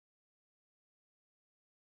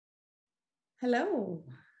Hello,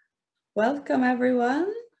 welcome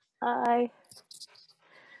everyone. Hi.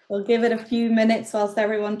 We'll give it a few minutes whilst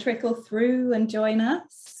everyone trickle through and join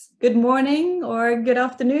us. Good morning or good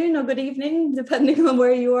afternoon or good evening, depending on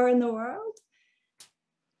where you are in the world.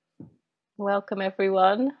 Welcome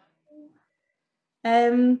everyone.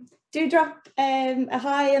 Do drop a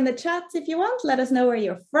hi in the chat if you want. Let us know where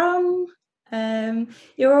you're from.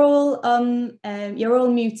 You're all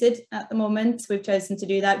muted at the moment. We've chosen to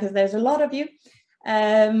do that because there's a lot of you.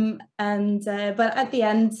 But at the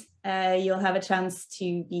end, you'll have a chance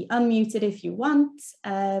to be unmuted if you want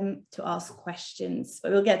to ask questions.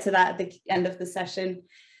 But we'll get to that at the end of the session.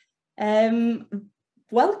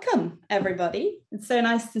 Welcome, everybody. It's so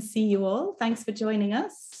nice to see you all. Thanks for joining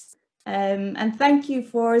us. And thank you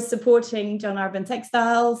for supporting John Arbon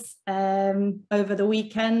Textiles over the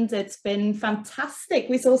weekend. It's been fantastic.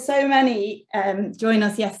 We saw so many join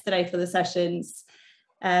us yesterday for the sessions.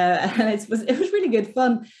 And it was really good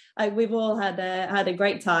fun. We've all had a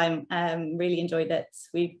great time. Really enjoyed it.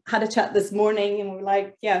 We had a chat this morning and we were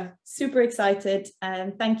like, yeah, super excited.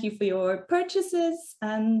 And thank you for your purchases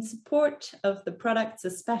and support of the products, the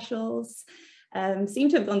specials. Seem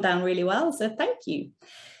to have gone down really well. So thank you.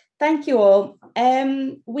 Thank you all.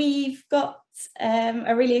 We've got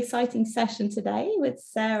a really exciting session today with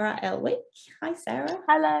Sarah Elwick. Hi, Sarah.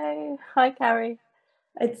 Hello. Hi, Carrie.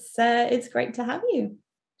 It's great to have you.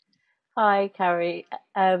 Hi, Carrie.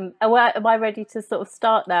 Am I ready to sort of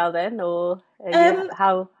start now then, or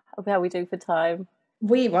how are we doing for time?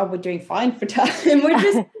 We're doing fine for time. We're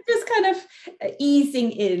just kind of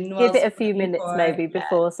easing in. Give it a few minutes maybe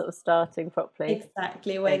before sort of starting properly.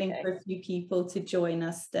 Exactly, waiting for a few people to join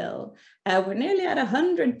us still. We're nearly at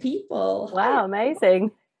 100 people. Wow, amazing.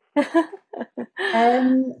 A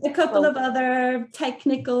couple of other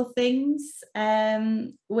technical things.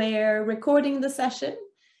 We're recording the session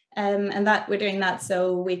and that we're doing that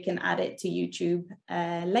so we can add it to YouTube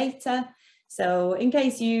later. So in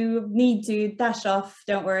case you need to dash off,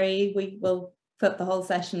 don't worry, we will put the whole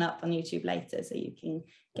session up on YouTube later so you can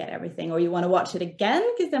get everything, or you want to watch it again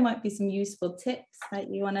because there might be some useful tips that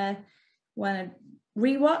you want to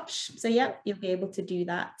rewatch. So yeah, you'll be able to do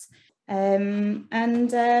that. I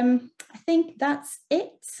think that's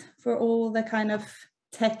it for all the kind of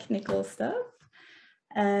technical stuff.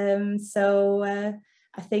 I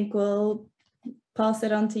think we'll pass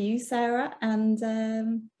it on to you, Sarah, and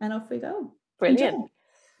off we go. Brilliant.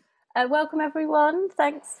 Welcome everyone.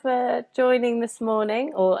 Thanks for joining this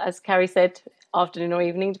morning, or as Carrie said, afternoon or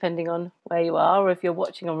evening, depending on where you are, or if you're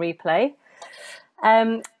watching on replay.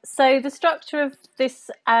 So the structure of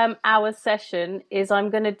this hour session is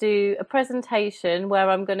I'm going to do a presentation where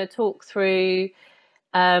I'm going to talk through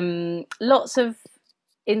lots of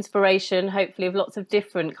inspiration, hopefully of lots of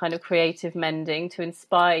different kind of creative mending to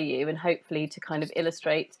inspire you and hopefully to kind of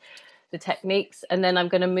illustrate the techniques. And then I'm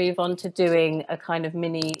going to move on to doing a kind of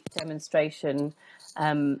mini demonstration,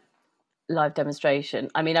 live demonstration.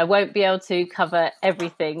 I mean, I won't be able to cover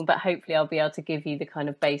everything, but hopefully I'll be able to give you the kind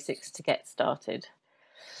of basics to get started.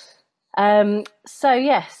 So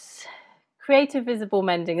yes, creative visible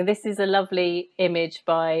mending. And this is a lovely image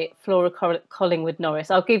by Flora Collingwood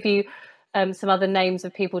Norris. I'll give you some other names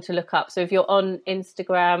of people to look up. So if you're on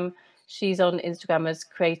Instagram, she's on Instagram as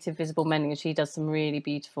Creative Visible Mending, and she does some really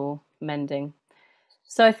beautiful mending.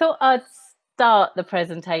 So I thought I'd start the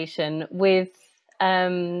presentation with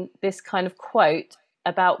this kind of quote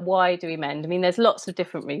about why do we mend. I mean, there's lots of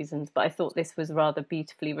different reasons, but I thought this was rather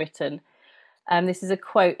beautifully written. This is a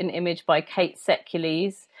quote, an image by Kate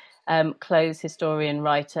Sekules, clothes historian,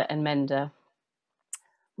 writer and mender.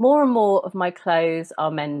 More and more of my clothes are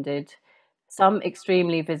mended, some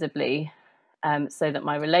extremely visibly, so that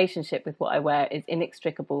my relationship with what I wear is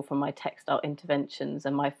inextricable from my textile interventions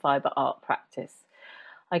and my fibre art practice.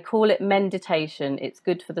 I call it menditation. It's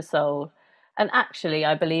good for the soul. And actually,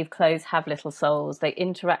 I believe clothes have little souls. They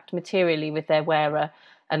interact materially with their wearer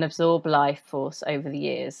and absorb life force over the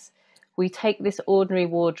years. We take this ordinary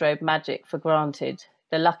wardrobe magic for granted.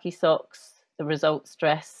 The lucky socks, the results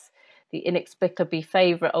dress, the inexplicably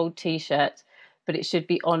favourite old T-shirt, but it should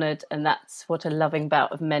be honoured, and that's what a loving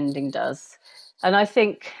bout of mending does. And I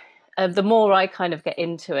think the more I kind of get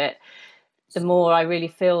into it, the more I really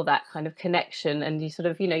feel that kind of connection, and you sort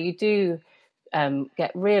of, you do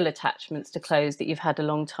get real attachments to clothes that you've had a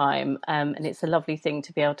long time, and it's a lovely thing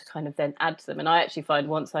to be able to kind of then add to them. And I actually find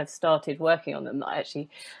once I've started working on them that I actually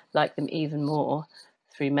like them even more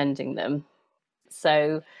through mending them.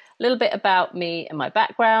 So a little bit about me and my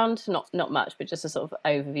background, not much, but just a sort of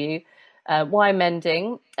overview. Why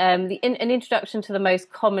mending? An introduction to the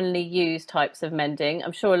most commonly used types of mending.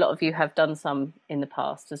 I'm sure a lot of you have done some in the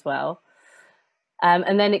past as well.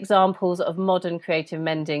 And then examples of modern creative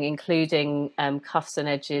mending, including cuffs and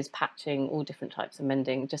edges, patching, all different types of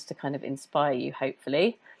mending, just to kind of inspire you,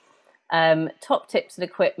 hopefully. Top tips and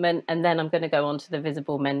equipment, and then I'm going to go on to the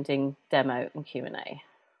visible mending demo and Q&A.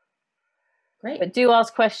 Great. But do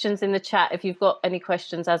ask questions in the chat if you've got any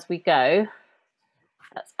questions as we go.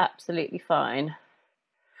 That's absolutely fine.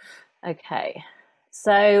 Okay,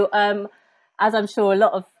 so as I'm sure a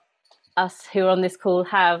lot of us who are on this call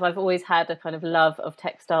have, I've always had a kind of love of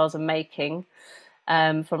textiles and making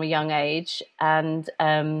from a young age, and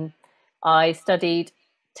I studied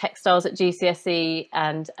textiles at GCSE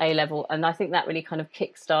and A-level, and I think that really kind of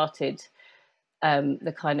kick-started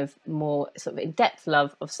the kind of more sort of in-depth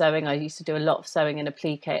love of sewing. I used to do a lot of sewing in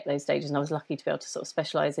applique at those stages, and I was lucky to be able to sort of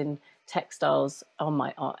specialise in textiles on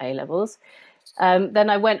my art A-levels. Then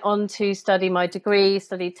I went on to study my degree,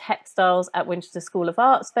 studied textiles at Winchester School of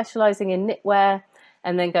Art, specialising in knitwear,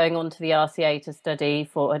 and then going on to the RCA to study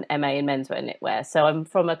for an MA in menswear knitwear. So I'm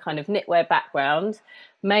from a kind of knitwear background,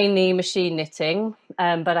 mainly machine knitting,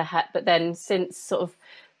 but then since sort of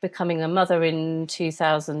becoming a mother in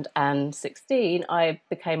 2016, I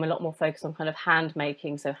became a lot more focused on kind of hand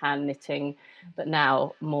making, so hand knitting, but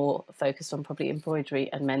now more focused on probably embroidery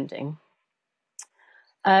and mending.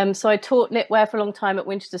 So I taught knitwear for a long time at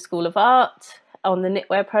Winchester School of Art on the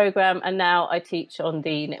knitwear programme, and now I teach on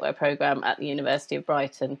the knitwear programme at the University of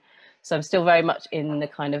Brighton. So I'm still very much in the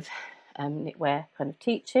kind of knitwear kind of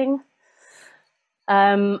teaching.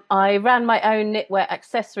 I ran my own knitwear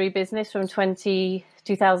accessory business from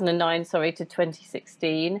 2009 to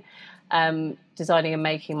 2016, designing and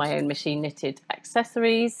making my own machine knitted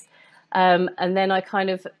accessories. And then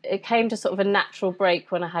it came to sort of a natural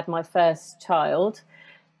break when I had my first child.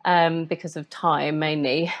 Because of time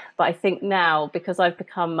mainly, but I think now, because I've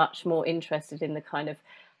become much more interested in the kind of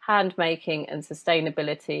hand making and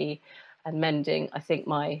sustainability and mending, I think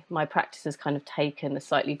my practice has kind of taken a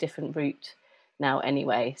slightly different route now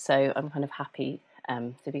anyway, so I'm kind of happy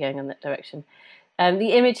to be going in that direction.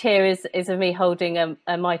 The image here is of me holding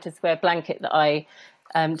a mitre square blanket that I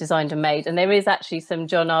designed and made, and there is actually some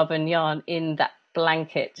John Arbon yarn in that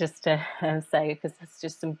blanket, just to say, because it's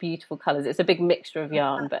just some beautiful colours. It's a big mixture of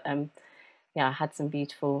yarn, but yeah, I had some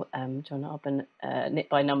beautiful John Arbon knit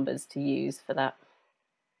by numbers to use for that.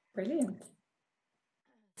 Brilliant.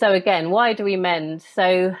 So again, why do we mend?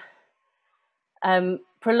 So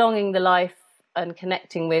prolonging the life and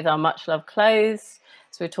connecting with our much loved clothes.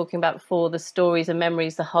 So we were talking about before, the stories and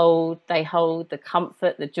memories they hold the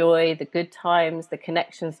comfort, the joy, the good times, the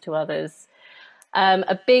connections to others.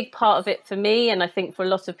 A big part of it for me, and I think for a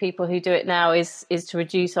lot of people who do it now, is to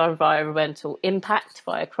reduce our environmental impact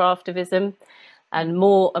via craftivism, and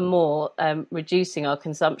more reducing our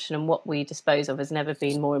consumption, and what we dispose of has never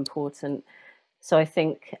been more important. So I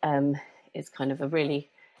think it's kind of a really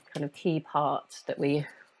kind of key part that we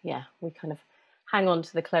kind of hang on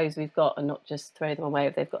to the clothes we've got and not just throw them away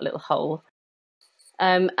if they've got a little hole.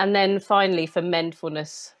 And then finally, for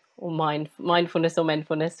mendfulness or mindfulness or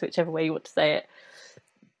mendfulness, whichever way you want to say it.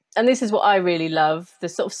 And this is what I really love, the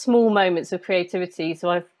sort of small moments of creativity.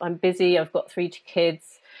 So I'm busy, I've got 3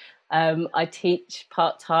 kids, I teach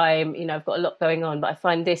part-time, I've got a lot going on, but I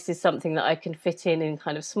find this is something that I can fit in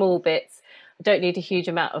kind of small bits. I don't need a huge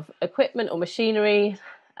amount of equipment or machinery,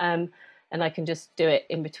 and I can just do it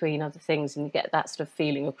in between other things and get that sort of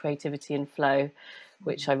feeling of creativity and flow,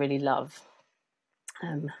 which I really love.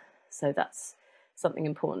 So that's something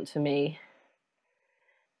important to me.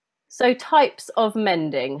 So types of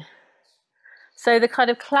mending. So the kind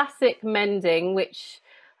of classic mending, which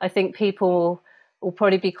I think people will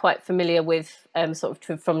probably be quite familiar with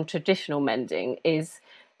from traditional mending, is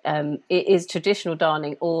it is traditional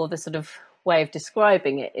darning, or the sort of way of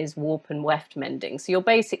describing it is warp and weft mending. So you're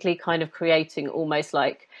basically kind of creating almost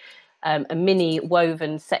like a mini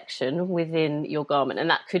woven section within your garment, and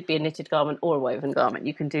that could be a knitted garment or a woven garment.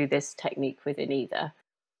 You can do this technique within either.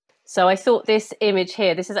 So I thought this image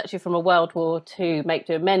here, this is actually from a World War II Make,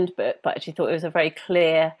 Do, Mend book, but I actually thought it was a very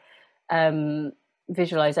clear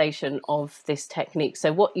visualization of this technique.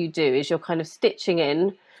 So what you do is you're kind of stitching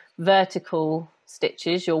in vertical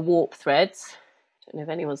stitches, your warp threads. I don't know if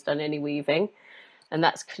anyone's done any weaving, and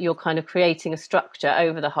that's, you're kind of creating a structure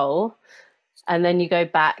over the whole. And then you go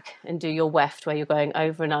back and do your weft, where you're going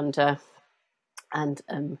over and under and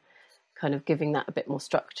kind of giving that a bit more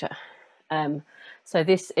structure. So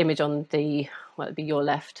this image on the, well, it'd be your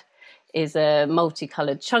left, is a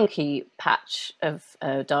multicolored chunky patch of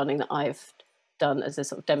darning that I've done as a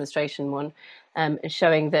sort of demonstration one, and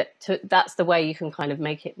showing that that's the way you can kind of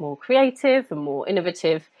make it more creative and more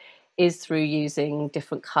innovative, is through using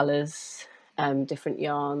different colors, different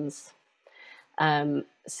yarns.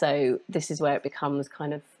 So this is where it becomes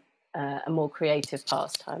kind of a more creative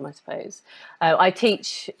pastime, I suppose. I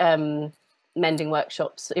teach mending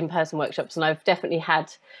workshops, in-person workshops, and I've definitely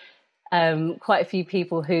had quite a few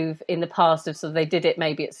people who've in the past have sort of, they did it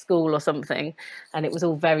maybe at school or something, and it was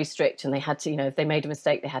all very strict, and they had to, you know, if they made a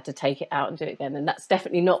mistake, they had to take it out and do it again. And that's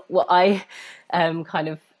definitely not what I kind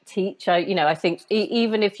of teach. I think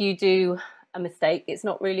even if you do a mistake, it's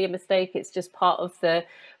not really a mistake, it's just part of the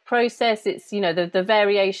process. It's, you know, the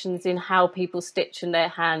variations in how people stitch in their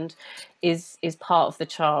hand is part of the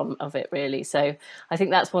charm of it, really. So I think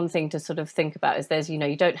that's one thing to sort of think about, is there's, you know,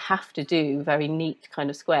 you don't have to do very neat kind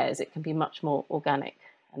of squares, it can be much more organic.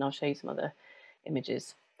 And I'll show you some other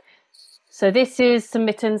images. So this is some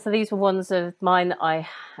mittens. So these were ones of mine that I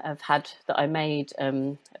have had, that I made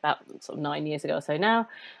about sort of 9 years ago or so now.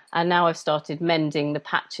 And now I've started mending the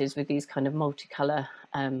patches with these kind of multicolour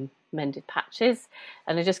mended patches.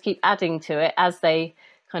 And I just keep adding to it as they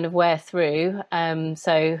kind of wear through.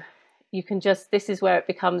 So you can just, this is where it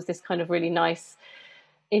becomes this kind of really nice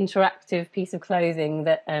interactive piece of clothing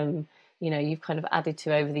that, you know, you've kind of added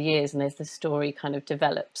to over the years, and as the story kind of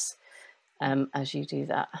develops as you do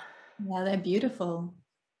that. Yeah, they're beautiful.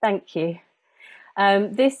 Thank you.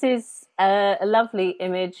 This is a lovely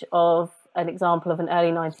image of an example of an early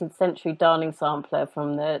 19th century darning sampler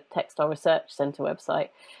from the Textile Research Centre website.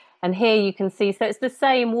 And here you can see, so it's the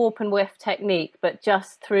same warp and weft technique, but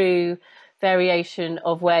just through variation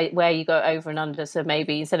of where you go over and under. So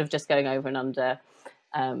maybe instead of just going over and under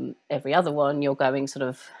every other one, you're going sort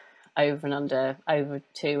of over and under, over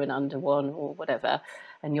two and under one, or whatever,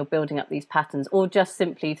 and you're building up these patterns. Or just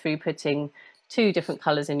simply through putting 2 different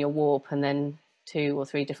colours in your warp and then 2 or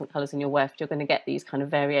 3 different colours in your weft, you're going to get these kind of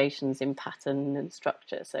variations in pattern and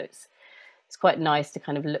structure. So it's quite nice to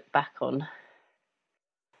kind of look back on.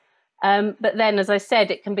 But then, as I said,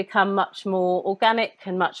 it can become much more organic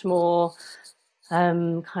and much more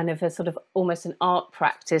kind of a sort of almost an art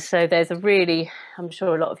practice. So there's a really, I'm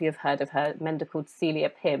sure a lot of you have heard of her, mender called Celia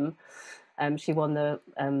Pym. She won the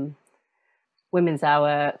Women's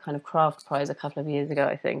Hour kind of craft prize a couple of years ago,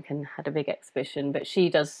 I think, and had a big exhibition. But she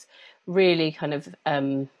does really kind of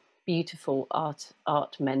beautiful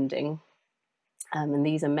art mending. And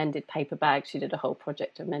these are mended paper bags. She did a whole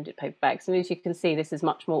project of mended paper bags. And as you can see, this is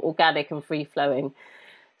much more organic and free-flowing.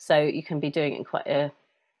 So you can be doing it in quite a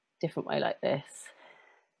different way like this.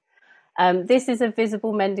 This is a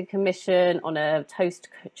visible mending commission on a toast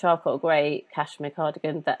charcoal grey cashmere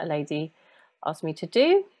cardigan that a lady asked me to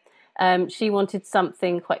do. She wanted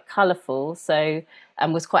something quite colourful, so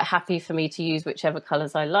and was quite happy for me to use whichever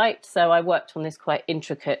colours I liked. So I worked on this quite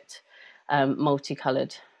intricate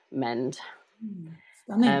multicoloured mend.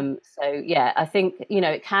 So yeah, I think, you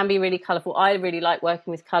know, it can be really colourful. I really like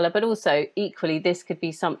working with colour, but also equally this could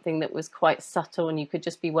be something that was quite subtle, and you could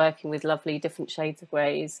just be working with lovely different shades of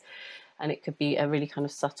greys, and it could be a really kind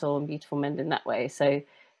of subtle and beautiful mend in that way. So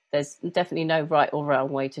there's definitely no right or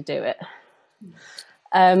wrong way to do it.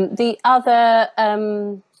 The other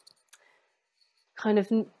kind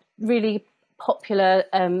of really popular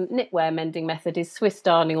knitwear mending method is Swiss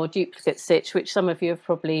darning or duplicate stitch, which some of you have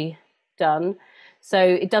probably done. So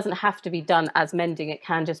it doesn't have to be done as mending, it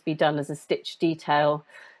can just be done as a stitch detail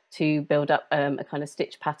to build up a kind of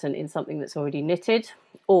stitch pattern in something that's already knitted.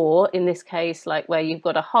 Or in this case, like where you've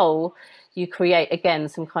got a hole, you create again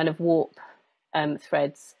some kind of warp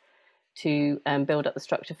threads to build up the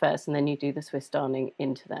structure first, and then you do the Swiss darning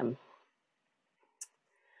into them.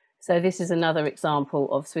 So this is another example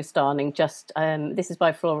of Swiss darning. Just this is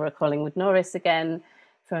by Flora Collingwood Norris again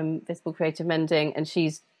from Visible Creative Mending, and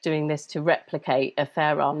she's doing this to replicate a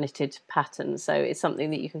fair arm knitted pattern. So it's something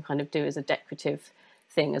that you can kind of do as a decorative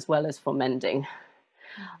thing as well as for mending.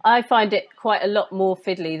 I find it quite a lot more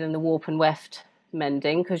fiddly than the warp and weft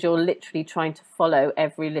mending, because you're literally trying to follow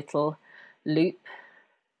every little loop.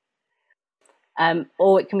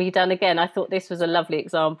 Or it can be done again. I thought this was a lovely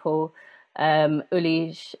example.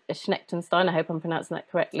 Uli Schnechtenstein, I hope I'm pronouncing that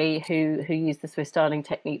correctly, who used the Swiss darning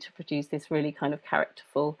technique to produce this really kind of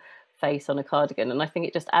characterful face on a cardigan, and I think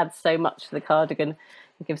it just adds so much to the cardigan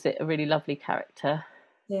and gives it a really lovely character.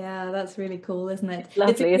 Yeah, that's really cool, isn't it? It's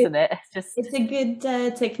lovely, isn't it? It's a good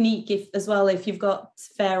technique if you've got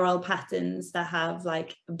feral patterns that have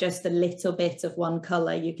like just a little bit of one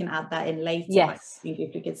color, you can add that in later. Yes, by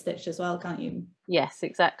duplicate stitch as well, can't you? Yes,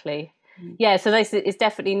 exactly. Yeah, so this is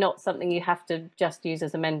definitely not something you have to just use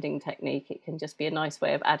as a mending technique. It can just be a nice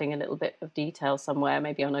way of adding a little bit of detail somewhere,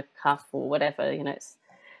 maybe on a cuff or whatever, you know. It's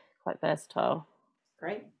quite versatile.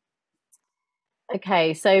 Great.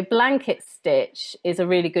 Okay, so blanket stitch is a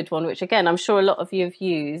really good one, which again, I'm sure a lot of you have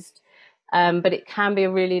used. But it can be a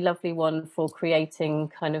really lovely one for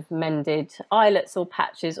creating kind of mended eyelets or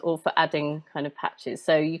patches, or for adding kind of patches.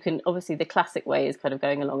 So you can, obviously the classic way is kind of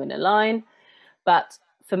going along in a line, but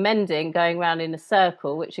for mending, going around in a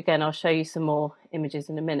circle, which again, I'll show you some more images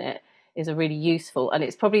in a minute, is a really useful, and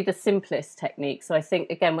it's probably the simplest technique. So I think,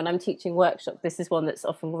 again, when I'm teaching workshops, this is one that's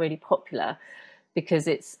often really popular because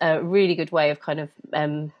it's a really good way of kind of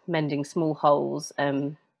mending small holes,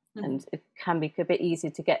 and it can be a bit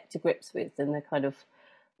easier to get to grips with than the kind of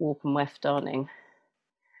warp and weft darning.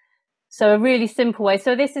 So a really simple way.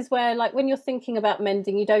 So this is where, like, when you're thinking about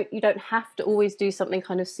mending, you don't have to always do something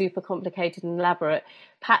kind of super complicated and elaborate.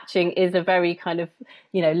 Patching is a very kind of,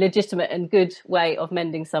 you know, legitimate and good way of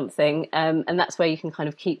mending something, and that's where you can kind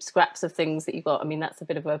of keep scraps of things that you've got. I mean, that's a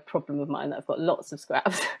bit of a problem of mine, that I've got lots of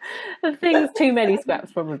scraps of things, too many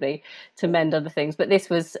scraps probably to mend other things. But this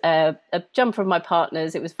was a jumper of my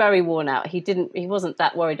partner's. It was very worn out. He wasn't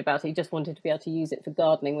that worried about it. He just wanted to be able to use it for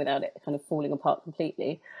gardening without it kind of falling apart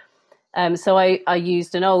completely. So I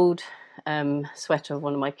used an old sweater of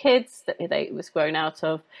one of my kids that it was grown out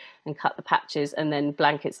of, and cut the patches, and then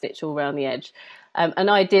blanket stitch all around the edge. And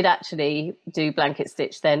I did actually do blanket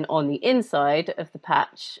stitch then on the inside of the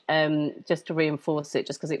patch, just to reinforce it,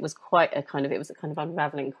 just because it was it was kind of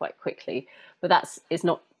unraveling quite quickly. But it's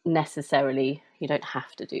not necessarily, you don't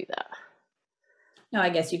have to do that. No, I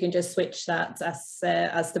guess you can just switch that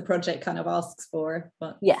as the project kind of asks for.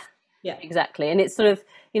 But yeah, exactly. And it's sort of,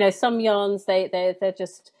 you know, some yarns, they're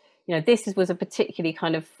just, you know, this was a particularly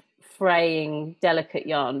kind of fraying, delicate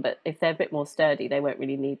yarn, but if they're a bit more sturdy, they won't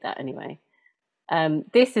really need that anyway.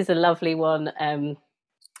 This is a lovely one.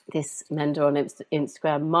 This mender on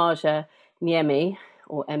Instagram, Marja Niemi,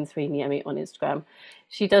 or M3 Niemi on Instagram.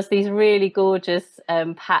 She does these really gorgeous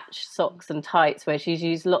patch socks and tights where she's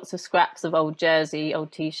used lots of scraps of old jersey,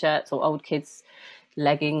 old t-shirts, or old kids'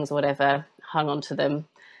 leggings or whatever, hung onto them.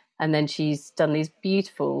 And then she's done these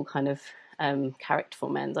beautiful kind of characterful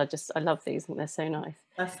mends. I love these. I think they're so nice.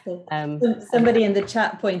 That's cool. Somebody in the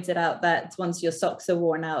chat pointed out that once your socks are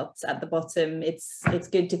worn out at the bottom, it's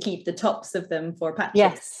good to keep the tops of them for patches.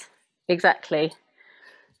 Yes, exactly.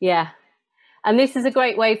 Yeah. And this is a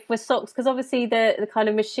great way for socks, because obviously the kind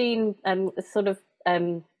of machine sort of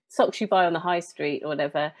socks you buy on the high street or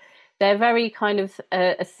whatever, they're very kind of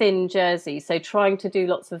a thin jersey. So trying to do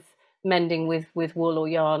lots of mending with wool or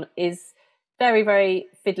yarn is very, very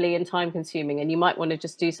fiddly and time consuming, and you might want to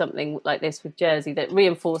just do something like this with jersey that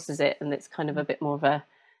reinforces it, and it's kind of a bit more of a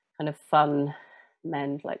kind of fun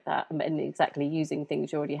mend like that, and exactly using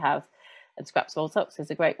things you already have. And scraps of old socks is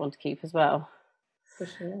a great one to keep as well. For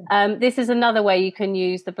sure. This is another way you can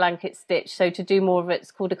use the blanket stitch. So to do more of it,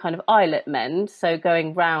 it's called a kind of eyelet mend, so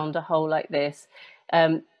going round a hole like this.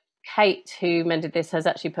 Kate, who mended this, has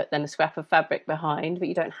actually put then a scrap of fabric behind, but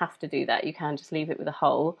you don't have to do that. You can just leave it with a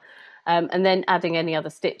hole, and then adding any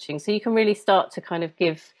other stitching. So you can really start to kind of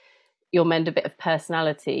give your mend a bit of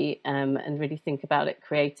personality, and really think about it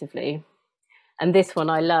creatively. And this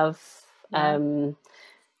one I love,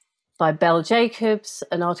 by Belle Jacobs,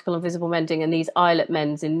 an article on visible mending, and these eyelet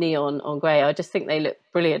mends in neon on grey. I just think they look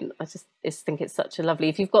brilliant. I just think it's such a lovely,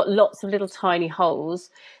 if you've got lots of little tiny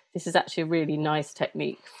holes, this is actually a really nice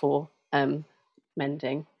technique for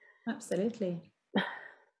mending. Absolutely.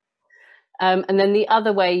 And then the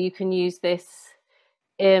other way you can use this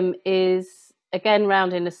is, again,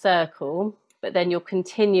 round in a circle, but then you're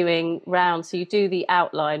continuing round. So you do the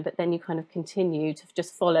outline, but then you kind of continue to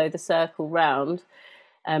just follow the circle round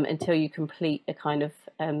until you complete a kind of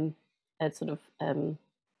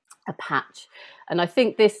a patch. And I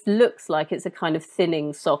think this looks like it's a kind of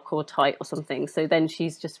thinning sock or tight or something. So then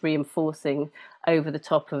she's just reinforcing over the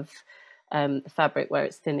top of the fabric where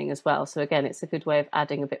it's thinning as well. So again, it's a good way of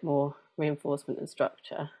adding a bit more reinforcement and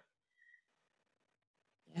structure.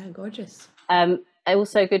 Yeah, gorgeous.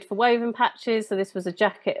 Also good for woven patches. So this was a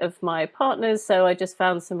jacket of my partner's, so I just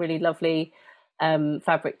found some really lovely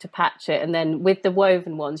fabric to patch it. And then with the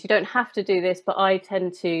woven ones, you don't have to do this, but I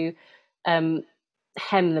tend to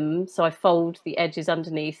hem them. So I fold the edges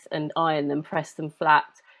underneath and iron them, press them flat,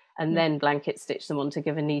 and then blanket stitch them on to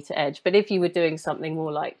give a neater edge. But if you were doing something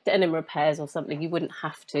more like denim repairs or something, you wouldn't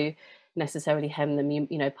have to necessarily hem them. You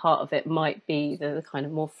know, part of it might be the kind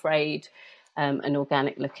of more frayed and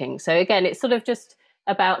organic looking. So again, it's sort of just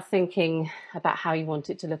about thinking about how you want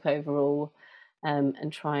it to look overall,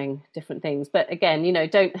 and trying different things. But again, you know,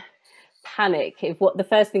 don't panic if the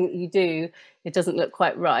first thing that you do, it doesn't look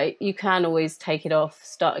quite right. You can always take it off,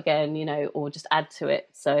 start again, you know, or just add to it.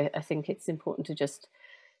 So I think it's important to just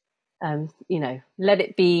you know, let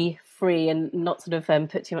it be free and not sort of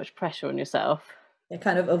put too much pressure on yourself. It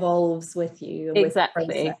kind of evolves with you.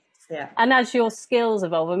 Exactly. Yeah. And as your skills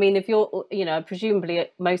evolve, I mean, if you're, you know, presumably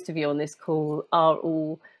most of you on this call are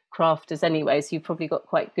all crafters anyway, so you've probably got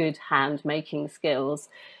quite good hand making skills.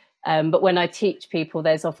 But when I teach people,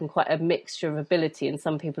 there's often quite a mixture of ability, and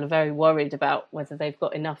some people are very worried about whether they've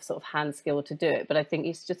got enough sort of hand skill to do it. But I think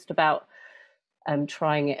it's just about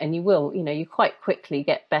trying it, and you will, you know, you quite quickly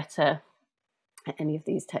get better at any of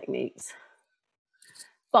these techniques.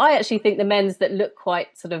 But I actually think the men's that look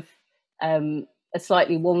quite sort of are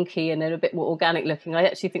slightly wonky and are a bit more organic looking, I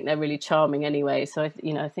actually think they're really charming anyway. So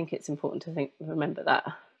I think it's important to remember that.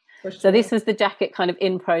 For sure. So this was the jacket kind of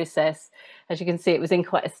in process. As you can see, it was in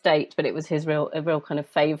quite a state, but it was a real kind of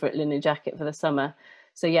favourite linen jacket for the summer.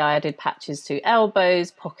 So yeah, I added patches to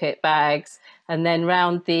elbows, pocket bags, and then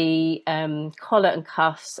round the collar and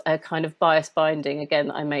cuffs, a kind of bias binding, again,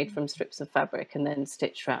 that I made from strips of fabric and then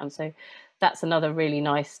stitched round. So that's another really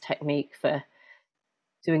nice technique for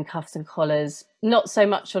doing cuffs and collars. Not so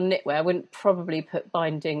much on knitwear. I wouldn't probably put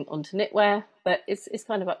binding onto knitwear, but it's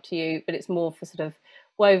kind of up to you. But it's more for sort of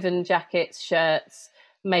woven jackets, shirts,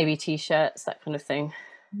 maybe t-shirts, that kind of thing.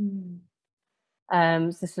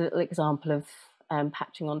 So this is a little example of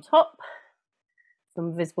patching on top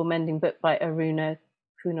from Visible Mending book by Aruna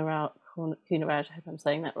Kunaraj. I hope I'm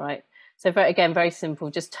saying that right. So very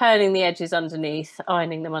simple, just turning the edges underneath,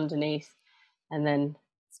 ironing them underneath, and then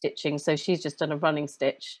stitching. So she's just done a running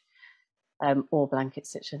stitch or blanket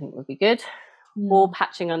stitch, I think would be good. Or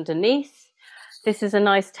patching underneath. This is a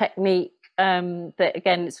nice technique that,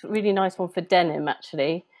 again, it's a really nice one for denim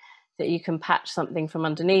actually, that you can patch something from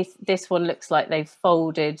underneath. This one looks like they've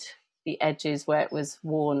folded the edges where it was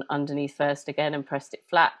worn underneath first again and pressed it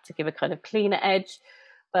flat to give a kind of cleaner edge,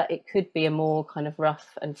 but it could be a more kind of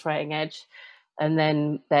rough and fraying edge. And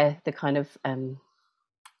then the kind of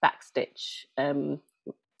back stitch,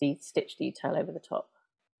 the stitch detail over the top.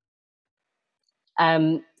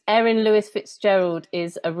 Erin Lewis Fitzgerald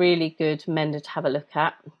is a really good mender to have a look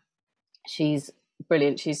at. She's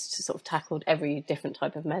brilliant. She's sort of tackled every different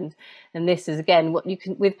type of mend. And this is, again, what you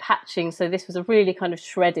can, with patching. So this was a really kind of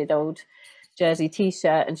shredded old jersey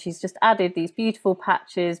t-shirt, and she's just added these beautiful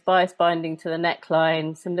patches, bias binding to the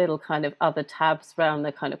neckline, some little kind of other tabs around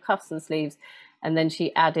the kind of cuffs and sleeves. And then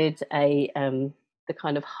she added the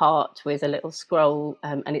kind of heart with a little scroll,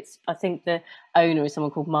 and it's, I think the owner is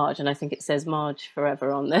someone called Marge, and I think it says Marge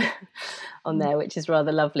forever on there, which is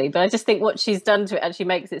rather lovely. But I just think what she's done to it actually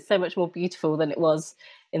makes it so much more beautiful than it was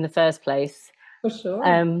in the first place. For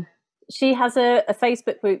sure. She has a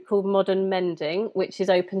Facebook group called Modern Mending, which is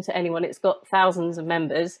open to anyone. It's got thousands of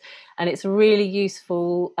members, and it's a really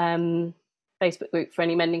useful Facebook group for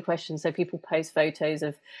any mending questions. So people post photos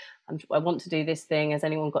of, I want to do this thing, has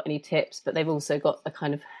anyone got any tips? But they've also got a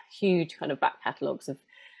kind of huge kind of back catalogues of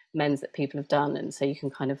mends that people have done, and so you can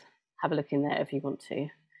kind of have a look in there if you want to.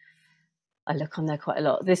 I look on there quite a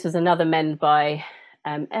lot. This was another mend by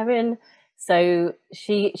Erin. So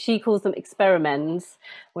she calls them experiments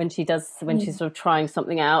when she's sort of trying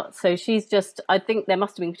something out. So she's just, I think there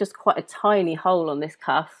must have been just quite a tiny hole on this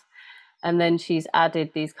cuff, and then she's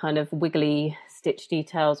added these kind of wiggly stitch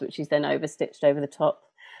details, which she's then overstitched over the top.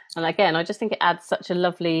 And again, I just think it adds such a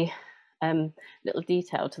lovely little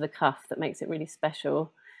detail to the cuff that makes it really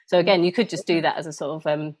special. So again, you could just do that as a sort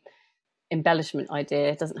of embellishment idea.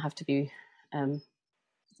 It doesn't have to be,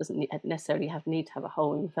 doesn't necessarily need to have a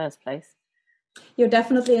hole in the first place. You're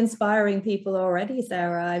definitely inspiring people already,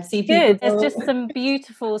 Sarah. I've seen people. Good. There's just some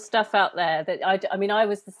beautiful stuff out there that I mean, I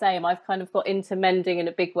was the same. I've kind of got into mending in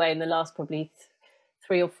a big way in the last probably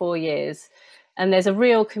 3 or 4 years. And there's a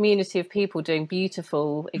real community of people doing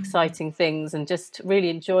beautiful, exciting things and just really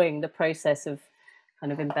enjoying the process of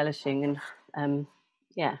kind of embellishing and,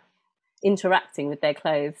 interacting with their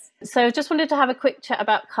clothes. So just wanted to have a quick chat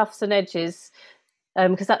about cuffs and edges,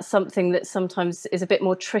 because that's something that sometimes is a bit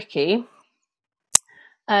more tricky.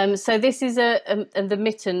 So this is the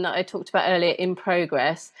mitten that I talked about earlier in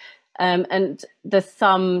progress, and the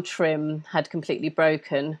thumb trim had completely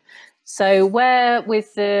broken. So where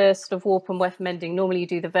with the sort of warp and weft mending, normally you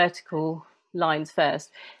do the vertical lines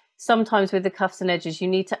first. Sometimes with the cuffs and edges, you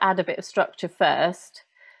need to add a bit of structure first.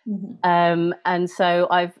 And so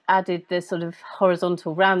I've added the sort of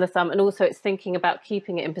horizontal round the thumb, and also it's thinking about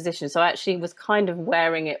keeping it in position. So I actually was kind of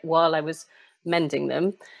wearing it while I was mending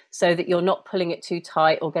them, so that you're not pulling it too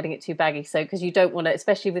tight or getting it too baggy. So because you don't want to,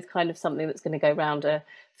 especially with kind of something that's going to go around a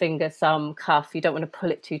finger, thumb, cuff, you don't want to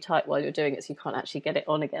pull it too tight while you're doing it, so you can't actually get it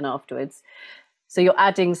on again afterwards. So you're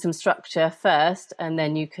adding some structure first, and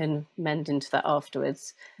then you can mend into that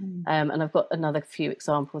afterwards. And I've got another few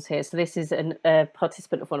examples here. So this is a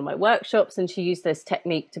participant of one of my workshops, and she used this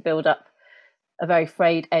technique to build up a very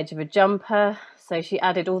frayed edge of a jumper. So she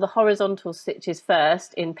added all the horizontal stitches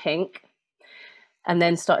first in pink, and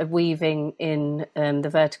then started weaving in the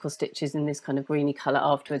vertical stitches in this kind of greeny colour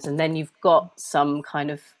afterwards. And then you've got some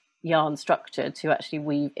kind of yarn structure to actually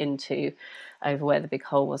weave into over where the big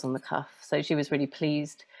hole was on the cuff. So she was really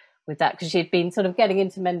pleased with that, because she'd been sort of getting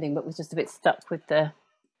into mending but was just a bit stuck with the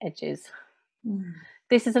edges.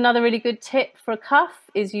 This is another really good tip for a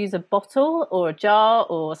cuff, is use a bottle or a jar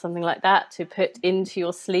or something like that to put into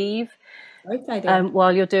your sleeve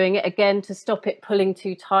while you're doing it, again to stop it pulling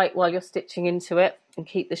too tight while you're stitching into it and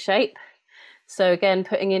keep the shape. So again,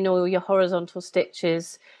 putting in all your horizontal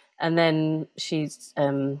stitches, and then she's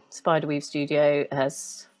Spiderweave Studio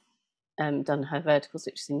has done her vertical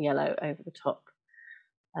stitches in yellow over the top.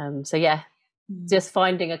 So yeah, just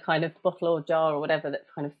finding a kind of bottle or jar or whatever that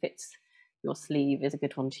kind of fits your sleeve is a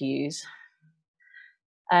good one to use.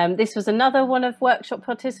 This was another one of workshop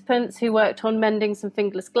participants who worked on mending some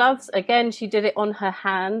fingerless gloves. Again, she did it on her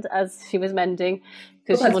hand as she was mending,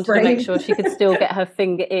 because she wanted to make sure she could still get her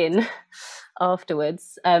finger in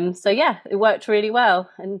afterwards. So yeah, it worked really well,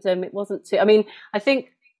 and it wasn't too, I mean, I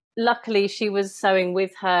think luckily she was sewing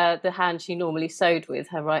with the hand she normally sewed with,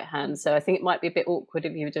 her right hand, so I think it might be a bit awkward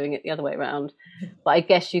if you were doing it the other way around, but I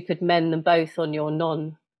guess you could mend them both on your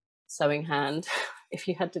non-sewing hand if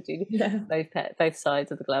you had to do both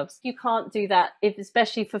sides of the gloves. You can't do that,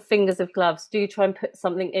 especially for fingers of gloves. Do try and put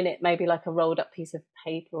something in it, maybe like a rolled up piece of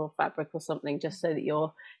paper or fabric or something, just so that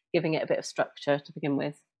you're giving it a bit of structure to begin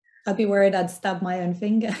with. I'd be worried I'd stab my own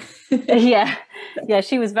finger. yeah,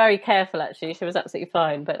 she was very careful actually. She was absolutely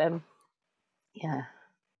fine, but yeah.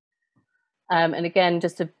 And again,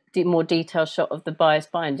 just a more detailed shot of the bias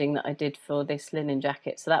binding that I did for this linen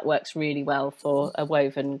jacket. So that works really well for a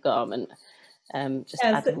woven garment. Just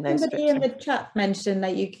adding those somebody in the chat mentioned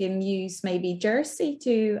that you can use maybe jersey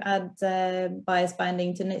to add bias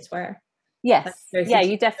binding to knitwear. Yes, yeah,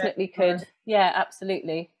 you definitely could. Yeah,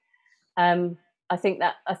 absolutely. I think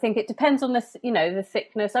it depends on the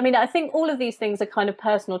thickness. I mean, I think all of these things are kind of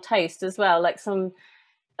personal taste as well. Like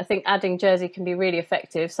I think adding jersey can be really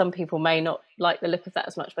effective. Some people may not like the look of that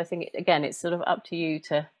as much, but I think again, it's sort of up to you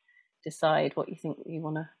to decide what you think you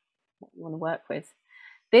want to work with.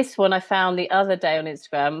 This one I found the other day on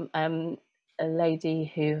Instagram. A lady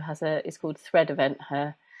who is called Thread Event.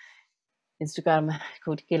 Her Instagram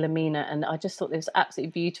called Guillemina, and I just thought it was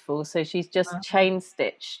absolutely beautiful. So she's just chain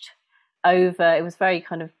stitched over. It was very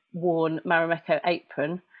kind of worn Marimekko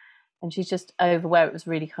apron, and she's just over where it was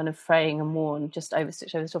really kind of fraying and worn, just over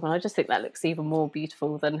stitched over the top. And I just think that looks even more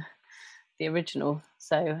beautiful than the original.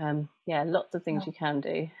 So yeah, lots of things you can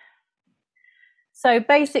do. So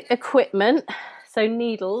basic equipment. So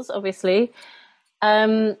needles, obviously.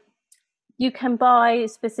 You can buy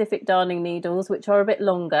specific darning needles, which are a bit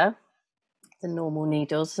longer than normal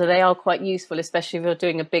needles. So they are quite useful, especially if you're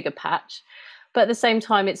doing a bigger patch. But at the same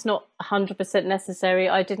time, it's not 100% necessary.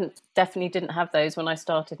 I definitely didn't have those when I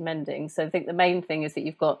started mending. So I think the main thing is that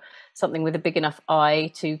you've got something with a big enough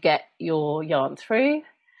eye to get your yarn through.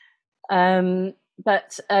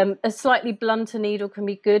 But a slightly blunter needle can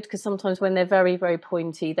be good, because sometimes when they're very, very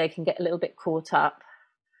pointy, they can get a little bit caught up.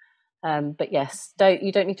 But yes,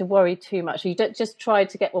 you don't need to worry too much. You don't just try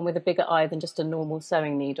to get one with a bigger eye than just a normal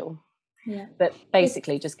sewing needle. Yeah. But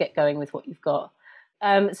basically, just get going with what you've got.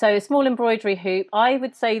 So a small embroidery hoop. I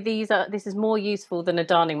would say this is more useful than a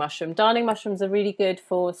darning mushroom. Darning mushrooms are really good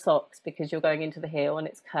for socks because you're going into the heel and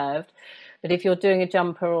it's curved. But if you're doing a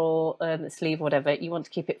jumper or a sleeve or whatever, you want to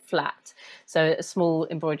keep it flat. So a small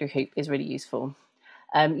embroidery hoop is really useful.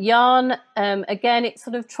 Yarn, again, it's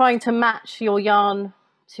sort of trying to match your yarn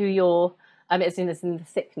to your, it's in the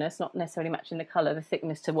thickness, not necessarily matching the colour, the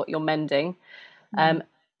thickness to what you're mending.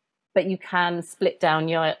 But you can split down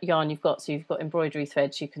yarn you've got. So you've got embroidery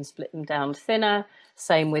threads, you can split them down thinner.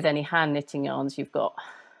 Same with any hand knitting yarns you've got.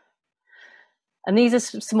 And these are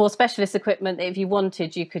some more specialist equipment that if you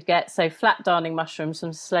wanted, you could get. So flat darning mushrooms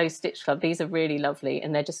from Slow Stitch Club. These are really lovely,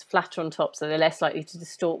 and they're just flatter on top, so they're less likely to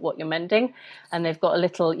distort what you're mending. And they've got a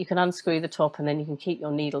little, you can unscrew the top and then you can keep your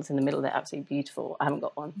needles in the middle. They're absolutely beautiful. I haven't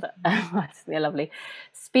got one, but they're lovely.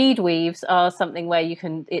 Speed weaves are something where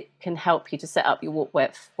it can help you to set up your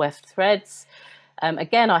weft threads.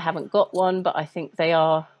 Again, I haven't got one, but I think they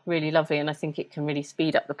are really lovely, and I think it can really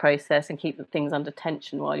speed up the process and keep things under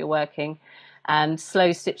tension while you're working. And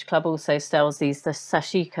Slow Stitch Club also sells the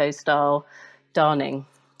sashiko style darning.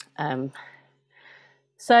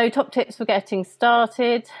 So top tips for getting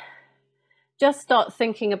started: just start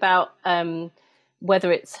thinking about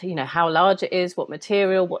whether it's, how large it is, what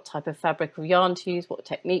material, what type of fabric or yarn to use, what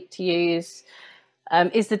technique to use.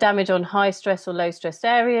 Is the damage on high stress or low stressed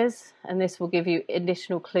areas? And this will give you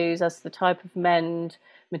additional clues as to the type of mend,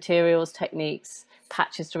 materials, techniques,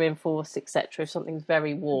 patches to reinforce, etc. if something's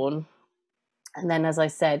very worn. And then, as I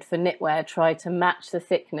said, for knitwear, try to match the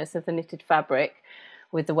thickness of the knitted fabric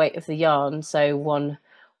with the weight of the yarn. So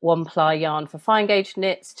one ply yarn for fine gauge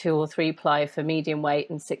knits, 2 or 3 ply for medium weight,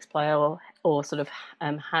 and 6 ply or sort of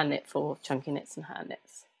hand knit for chunky knits and hand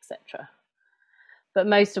knits, etc. But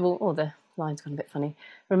most of all, the line's gone a bit funny.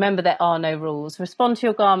 Remember, there are no rules. Respond to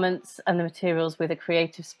your garments and the materials with a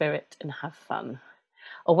creative spirit and have fun.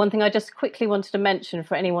 Oh, one thing I just quickly wanted to mention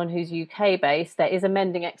for anyone who's UK based, there is a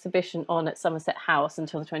mending exhibition on at Somerset House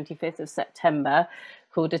until the 25th of September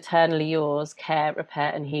called Eternally Yours, Care,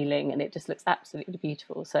 Repair and Healing, and it just looks absolutely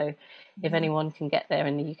beautiful. So if anyone can get there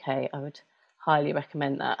in the UK, I would highly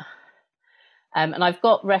recommend that. And I've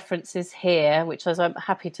got references here, which I'm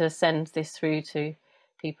happy to send this through to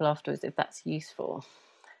people afterwards if that's useful.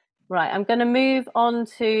 Right, I'm going to move on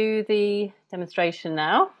to the demonstration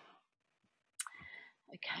now.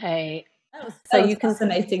 Okay, that was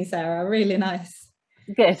fascinating, Sarah. Really nice.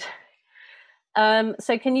 Good.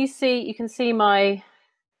 So you can see my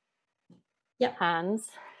hands.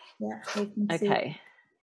 Yeah. Okay.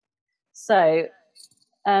 So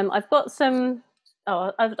I've got some.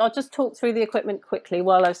 I'll just talk through the equipment quickly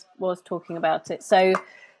while I was talking about it. So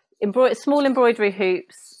small embroidery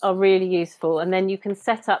hoops are really useful, and then you can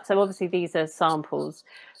set up. So obviously these are samples,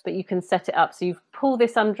 but you can set it up so you pull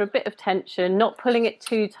this under a bit of tension, not pulling it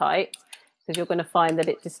too tight because you're going to find that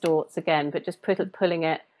it distorts again, but just pulling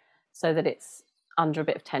it so that it's under a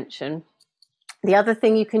bit of tension. The other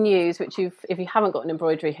thing you can use, which if you haven't got an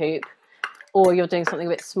embroidery hoop or you're doing something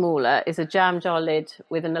a bit smaller, is a jam jar lid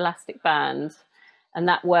with an elastic band, and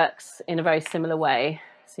that works in a very similar way.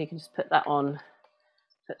 So you can just put that on,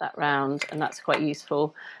 put that round, and that's quite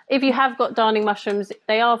useful. If you have got darning mushrooms,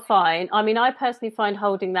 they are fine. I mean, I personally find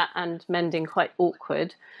holding that and mending quite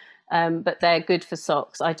awkward, but they're good for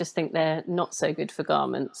socks. I just think they're not so good for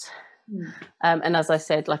garments. And as I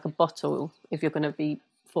said, like a bottle, if you're going to be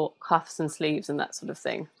for cuffs and sleeves and that sort of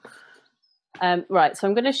thing. Right, so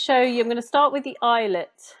I'm going to show you, I'm going to start with the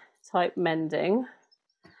eyelet type mending.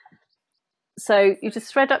 So you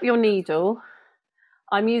just thread up your needle.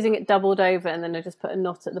 I'm using it doubled over, and then I just put a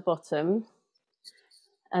knot at the bottom.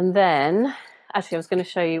 And then, actually I was going to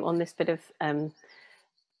show you on this bit of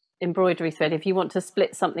embroidery thread, if you want to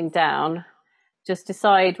split something down, just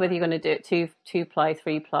decide whether you're going to do it two ply,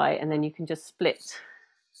 3 ply, and then you can just split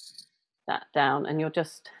that down, and you're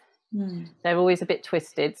just, they're always a bit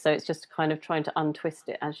twisted, so it's just kind of trying to untwist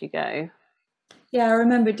it as you go. Yeah, I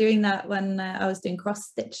remember doing that when I was doing cross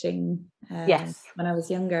stitching. Yes, when I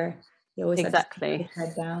was younger, you always exactly had to put the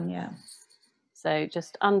thread down. Yeah. So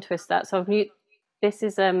just untwist that. So this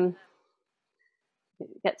is it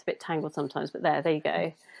gets a bit tangled sometimes, but there you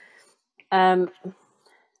go. And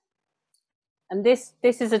this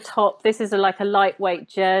is a top. This is like a lightweight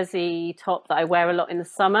jersey top that I wear a lot in the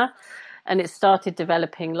summer, and it started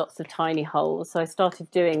developing lots of tiny holes. So I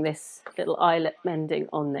started doing this little eyelet mending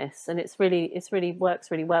on this, and it's really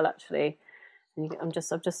works really well actually. And I'm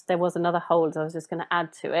just there was another hole, so I was just going to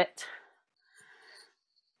add to it.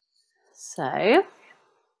 So,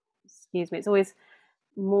 excuse me, it's always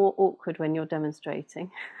more awkward when you're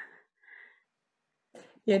demonstrating.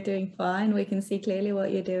 You're doing fine. We can see clearly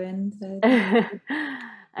what you're doing. So.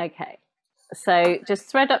 Okay, so just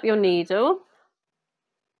thread up your needle.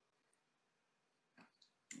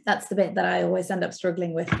 That's the bit that I always end up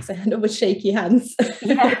struggling with, because I end up with shaky hands.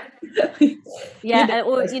 Yeah. Yeah,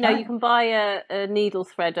 or you can buy a needle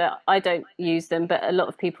threader. I don't use them, but a lot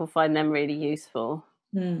of people find them really useful.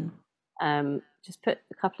 Just put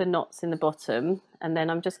a couple of knots in the bottom, and then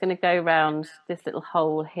I'm just going to go around this little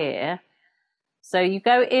hole here. So you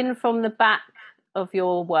go in from the back of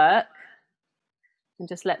your work and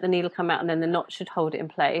just let the needle come out, and then the knot should hold it in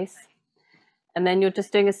place. And then you're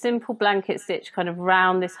just doing a simple blanket stitch kind of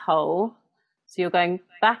round this hole. So you're going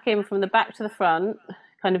back in from the back to the front,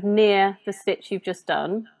 kind of near the stitch you've just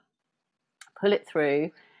done, pull it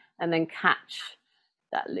through, and then catch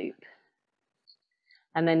that loop.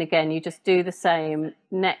 And then again, you just do the same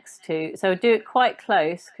next to, so do it quite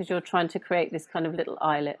close because you're trying to create this kind of little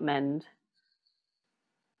eyelet mend.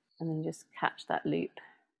 And then just catch that loop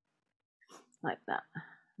like that.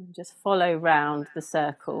 And just follow round the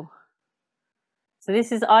circle. So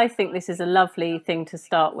this is, I think this is a lovely thing to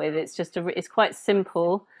start with. It's just it's quite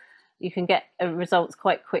simple. You can get results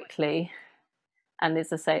quite quickly. And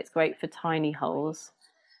as I say, it's great for tiny holes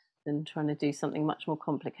than trying to do something much more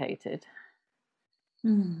complicated.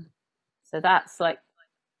 So that's like,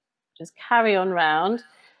 just carry on round.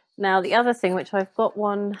 Now the other thing, which I've got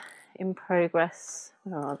one in progress.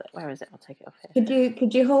 Where is it? I'll take it off here.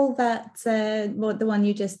 Could you hold that, the one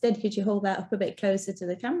you just did, could you hold that up a bit closer to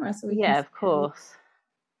the camera so we can of course.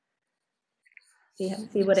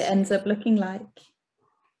 See what it ends up looking like?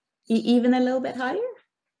 Even a little bit higher?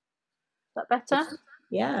 Is that better?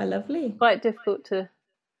 Yeah, lovely. Quite difficult to,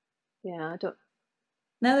 I don't.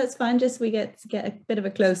 No, that's fine. Just we get to get a bit of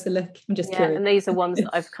a closer look. I'm just curious. And these are ones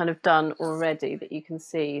that I've kind of done already that you can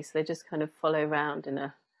see. So they just kind of follow around in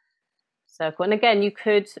a circle. And again, you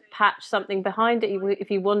could patch something behind it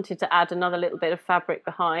if you wanted to add another little bit of fabric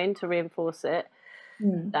behind to reinforce it.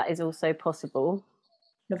 That is also possible.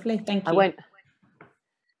 Lovely, thank you.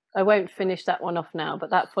 I won't finish that one off now,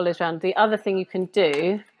 but that follows around. The other thing you can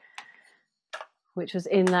do, which was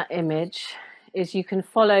in that image, is you can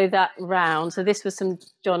follow that round. So this was some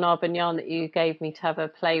John Arbon yarn that you gave me to have a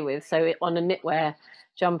play with. So on a knitwear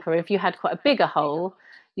jumper, if you had quite a bigger hole,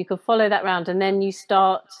 you could follow that round, and then you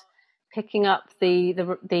start picking up the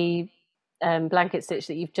blanket stitch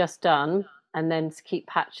that you've just done, and then keep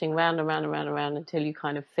patching round and round and round and round until you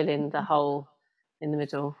kind of fill in the hole in the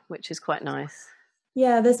middle, which is quite nice.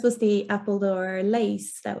 Yeah, this was the Appledore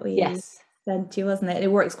lace that we sent you, wasn't it? It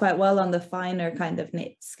works quite well on the finer kind of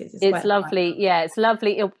knits. It's lovely. Fine. Yeah, it's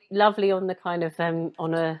lovely. Lovely on the kind of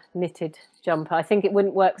on a knitted jumper. I think it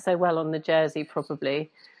wouldn't work so well on the jersey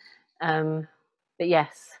probably. But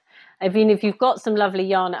yes, I mean, if you've got some lovely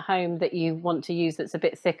yarn at home that you want to use that's a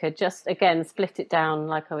bit thicker, just again split it down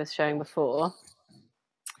like I was showing before.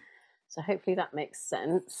 So hopefully that makes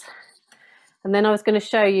sense. And then I was going to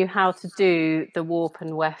show you how to do the warp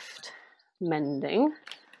and weft mending,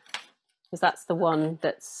 because that's the one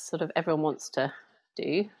that's sort of everyone wants to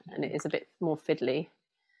do, and it is a bit more fiddly.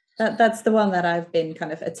 That's the one that I've been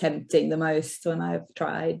kind of attempting the most when I've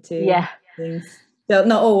tried to. Yeah. Things.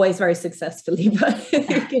 Not always very successfully, but give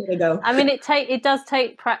it a go. I mean, it does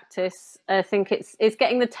take practice. I think it's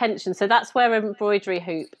getting the tension. So that's where embroidery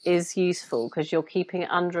hoop is useful, because you're keeping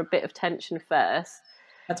it under a bit of tension first.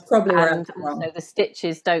 That's probably where I'm wrong. So the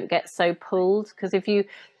stitches don't get so pulled, because if you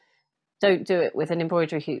don't do it with an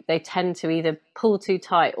embroidery hoop, they tend to either pull too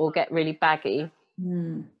tight or get really baggy.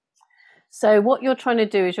 So what you're trying to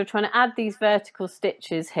do is you're trying to add these vertical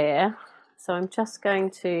stitches here. So I'm just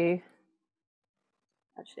going to,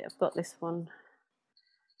 actually I've got this one.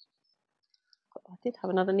 I did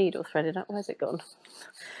have another needle threaded up. Where's it gone?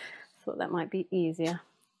 Thought that might be easier.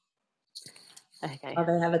 Okay. Oh,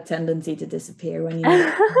 they have a tendency to disappear when you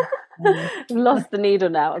I've lost the needle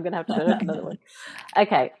now. I'm going to have to look at another one.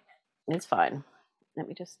 Okay, it's fine. Let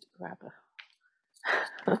me just grab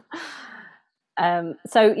a.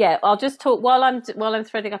 So yeah, I'll just talk while I'm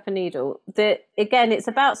threading up a needle. Again, it's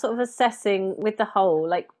about sort of assessing with the hole,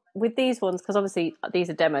 like with these ones, because obviously these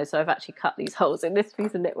are demos, so I've actually cut these holes in this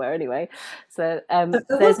piece of knitwear anyway. So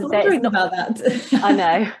there's not about that. I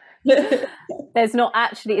know. It's not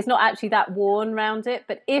actually that worn around it,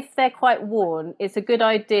 but if they're quite worn, it's a good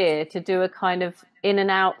idea to do a kind of in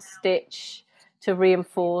and out stitch to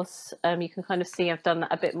reinforce. You can kind of see I've done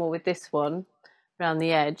that a bit more with this one around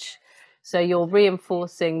the edge. So you're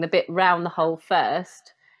reinforcing the bit round the hole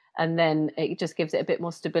first, and then it just gives it a bit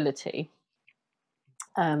more stability.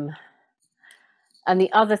 And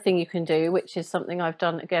the other thing you can do, which is something I've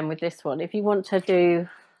done again with this one, if you want to do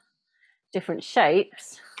different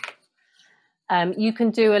shapes, you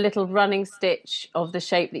can do a little running stitch of the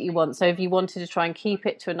shape that you want. So if you wanted to try and keep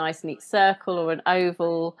it to a nice neat circle or an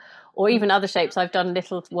oval, or even other shapes, I've done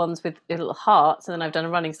little ones with little hearts, and then I've done a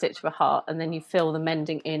running stitch of a heart, and then you fill the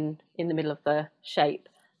mending in the middle of the shape.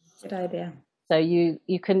 Good idea. So you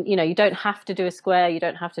can, you don't have to do a square, you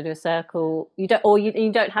don't have to do a circle, you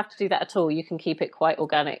don't have to do that at all. You can keep it quite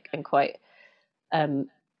organic and quite a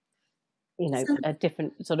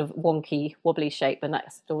different sort of wonky wobbly shape, and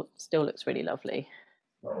that still looks really lovely.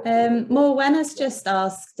 Morwen has just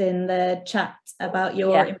asked in the chat about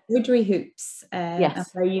your embroidery hoops and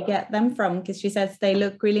where you get them from, because she says they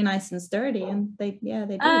look really nice and sturdy, and they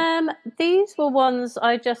do. These were ones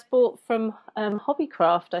I just bought from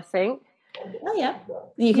Hobbycraft, I think. Oh yeah,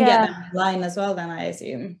 you can get them online as well then, I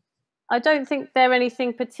assume. I don't think they're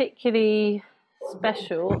anything particularly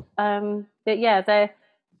special. But yeah, they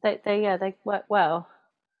work well.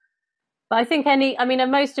 But I think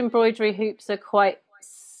most embroidery hoops are quite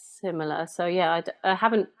similar. So yeah, I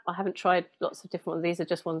haven't tried lots of different ones. These are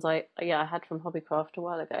just ones I had from Hobbycraft a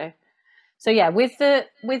while ago. So yeah, with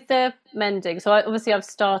the mending. So I've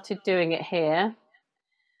started doing it here,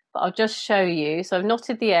 but I'll just show you. So I've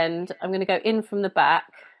knotted the end. I'm going to go in from the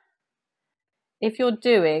back. If you're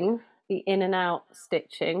doing the in and out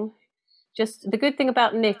stitching, just the good thing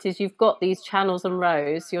about knit is you've got these channels and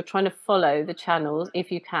rows, so you're trying to follow the channels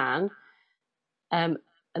if you can, and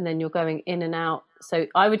then you're going in and out. So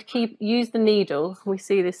I would use the needle. We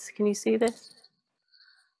see this, can you see this?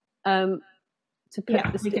 To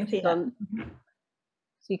put the stitches on.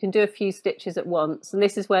 So you can do a few stitches at once, and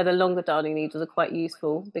this is where the longer darning needles are quite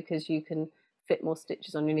useful, because you can fit more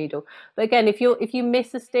stitches on your needle. But again, if you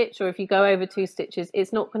miss a stitch, or if you go over 2 stitches,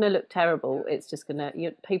 it's not going to look terrible. It's just gonna,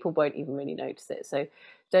 people won't even really notice it. So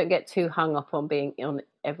don't get too hung up on being on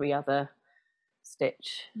every other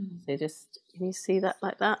stitch. So just, can you see that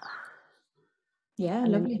like that? Yeah,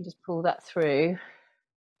 and lovely. then you can just pull that through.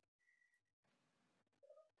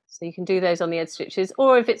 So you can do those on the edge stitches,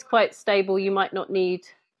 or if it's quite stable, you might not need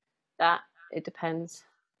that. It depends.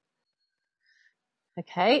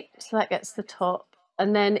 Okay, so that gets the top.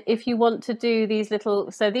 And then if you want to do these little,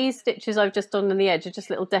 so these stitches I've just done on the edge are just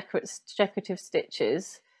little decorative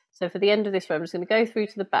stitches. So for the end of this row, I'm just going to go through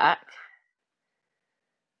to the back.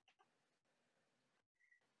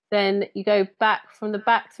 Then you go back from the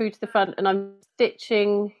back through to the front, and I'm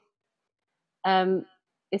stitching,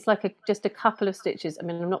 it's like just a couple of stitches. I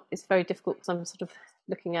mean, it's very difficult because I'm sort of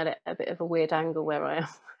looking at it at a bit of a weird angle where I am.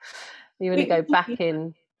 You want to go back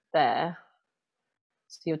in there.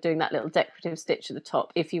 So you're doing that little decorative stitch at the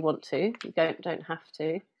top if you want to. You don't have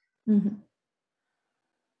to.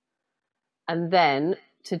 And then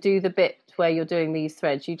to do the bit where you're doing these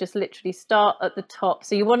threads, you just literally start at the top.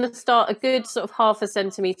 So you want to start a good sort of 1/2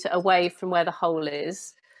 centimetre away from where the hole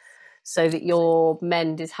is, so that your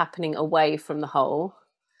mend is happening away from the hole,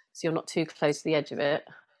 so you're not too close to the edge of it.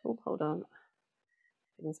 Oh, hold on,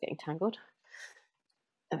 it's getting tangled.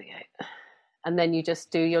 There we go. And then you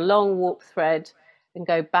just do your long warp thread and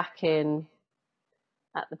go back in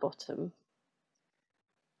at the bottom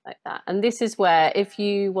like that. And this is where, if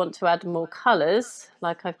you want to add more colours,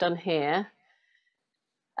 like I've done here,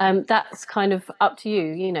 that's kind of up to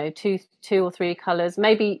you, you know, two or 3 colours.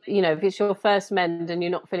 Maybe, you know, if it's your first mend and you're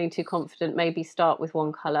not feeling too confident, maybe start with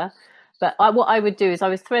 1 colour. But what I would do is I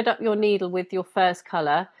would thread up your needle with your first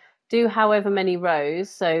colour, do however many rows.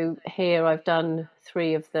 So here I've done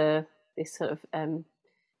 3 of this sort of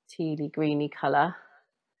tealy greeny colour.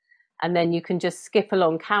 And then you can just skip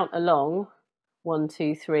along, count along, 1,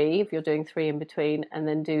 2, 3, if you're doing 3 in between, and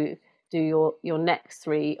then do your next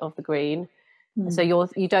 3 of the green. So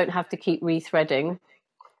you don't have to keep rethreading,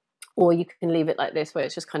 or you can leave it like this, where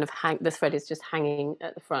it's just kind of the thread is just hanging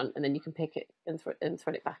at the front, and then you can pick it and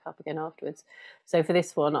thread it back up again afterwards. So for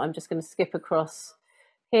this one, I'm just going to skip across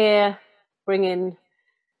here, bring in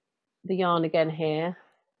the yarn again here,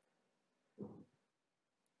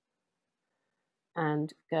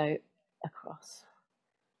 and go across.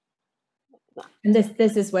 And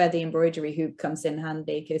this is where the embroidery hoop comes in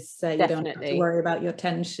handy, because you don't have to worry about your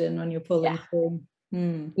tension when you're pulling through.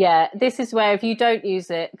 Yeah, this is where, if you don't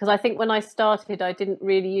use it, because I think when I started I didn't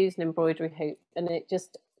really use an embroidery hoop, and it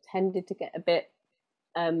just tended to get a bit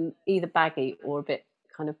either baggy or a bit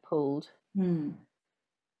kind of pulled.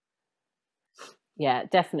 Yeah,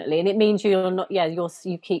 definitely. And it means you're not,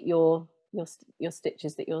 you keep your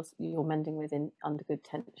stitches that you're mending with under good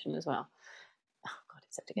tension as well.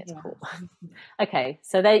 Except it gets caught. Okay,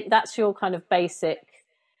 so that's your kind of basic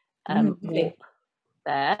warp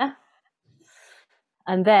there.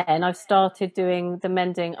 And then I've started doing the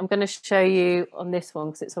mending. I'm going to show you on this one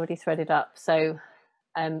because it's already threaded up. So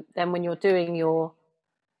then when you're doing you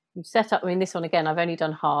set up, I mean, this one again, I've only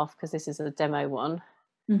done half because this is a demo one.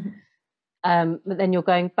 But then you're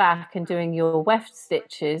going back and doing your weft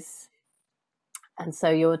stitches. And so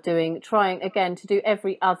you're trying again to do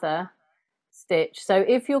every other stitch. So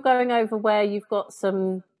if you're going over where you've got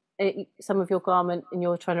some of your garment and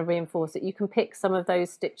you're trying to reinforce it, you can pick some of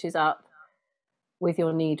those stitches up with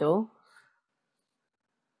your needle.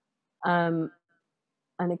 And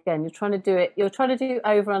again, you're trying to do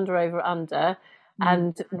over, under, over, under.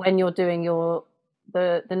 And when you're doing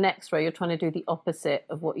the next row, you're trying to do the opposite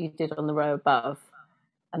of what you did on the row above.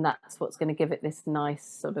 And that's what's going to give it this nice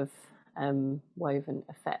sort of woven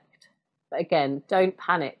effect. But again, don't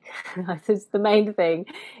panic. That's the main thing.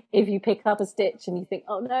 If you pick up a stitch and you think,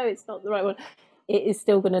 oh no, it's not the right one, it is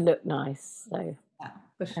still going to look nice. So,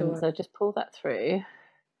 for sure. So just pull that through.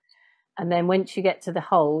 And then once you get to the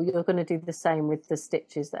hole, you're going to do the same with the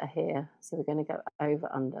stitches that are here. So we're going to go over,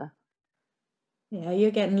 under. Yeah,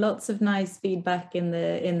 you're getting lots of nice feedback in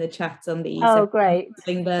the chat on these. Oh, great.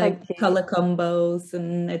 The color combos,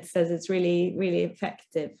 and it says it's really, really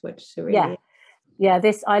effective, which really Yeah,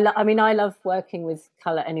 I love working with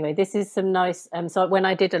colour anyway. This is some nice, so when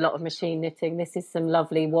I did a lot of machine knitting, this is some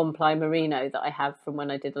lovely 1-ply merino that I have from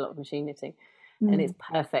when I did a lot of machine knitting. and it's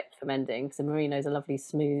perfect for mending because the merino is a lovely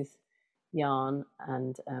smooth yarn,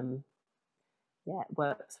 and yeah, it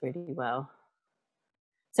works really well.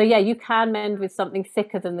 So yeah, you can mend with something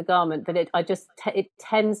thicker than the garment, but it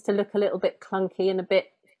tends to look a little bit clunky and a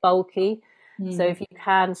bit bulky. So if you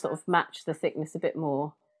can sort of match the thickness a bit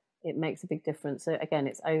more, it makes a big difference. So again,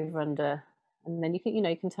 it's over, under, and then you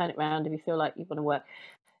can turn it around if you feel like you want to work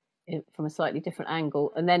from a slightly different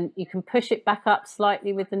angle, and then you can push it back up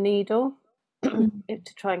slightly with the needle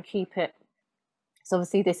to try and keep it. So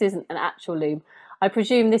obviously this isn't an actual loom. I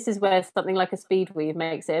presume this is where something like a speed weave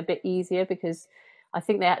makes it a bit easier, because I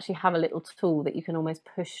think they actually have a little tool that you can almost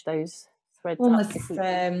push those threads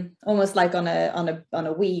almost like on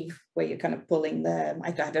a weave, where you're kind of pulling the, I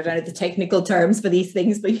don't know the technical terms for these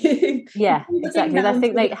things, but yeah, exactly. I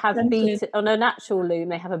think they have beater on an actual loom.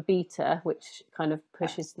 They have a beater which kind of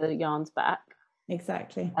pushes the yarns back.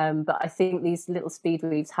 Exactly. But I think these little speed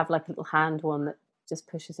weaves have like a little hand one that just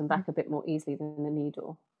pushes them back a bit more easily than the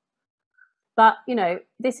needle. But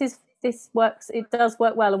this works. It does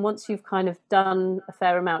work well, and once you've kind of done a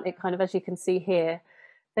fair amount, it kind of, as you can see here,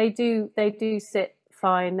 they do sit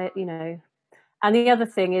fine. And the other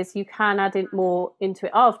thing is you can add in more into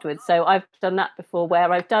it afterwards. So I've done that before,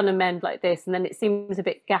 where I've done a mend like this, and then it seems a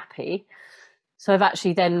bit gappy. So I've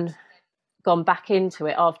actually then gone back into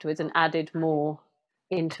it afterwards and added more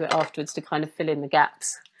into it afterwards to kind of fill in the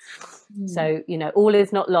gaps. So all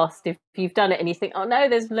is not lost. If you've done it and you think, oh no,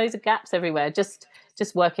 there's loads of gaps everywhere, just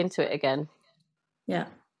work into it again. Yeah,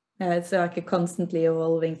 it's like a constantly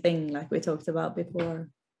evolving thing, like we talked about before.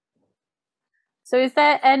 So is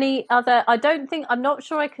there any other, I'm not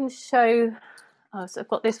sure I can show, so I've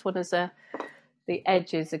got this one as the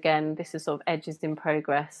edges again. This is sort of edges in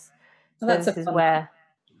progress. So this is where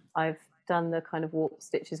I've done the kind of warp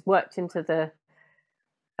stitches, worked into the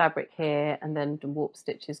fabric here, and then the warp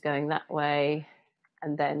stitches going that way,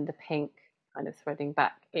 and then the pink kind of threading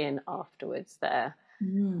back in afterwards there.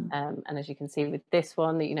 And as you can see with this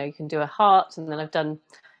one, you can do a heart, and then I've done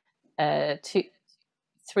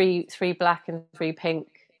three black and 3 pink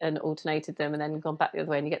and alternated them, and then gone back the other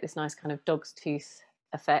way, and you get this nice kind of dog's tooth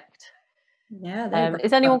effect. Yeah.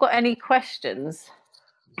 Has anyone got any questions?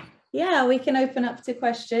 Yeah, we can open up to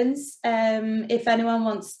questions. If anyone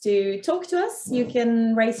wants to talk to us, you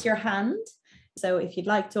can raise your hand. So if you'd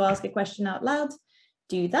like to ask a question out loud,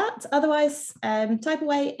 do that. Otherwise, type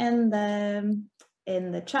away in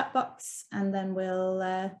the chat box, and then we'll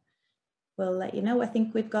let you know. I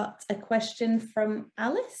think we've got a question from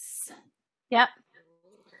Alice. Yeah.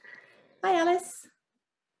 Hi, Alice.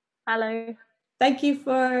 Hello. Thank you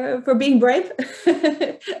for being brave.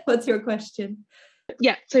 What's your question?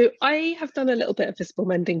 Yeah, so I have done a little bit of visible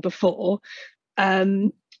mending before,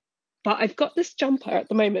 but I've got this jumper at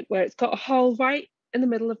the moment where it's got a hole right in the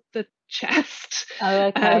middle of the chest. Oh,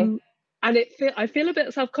 okay. And I feel a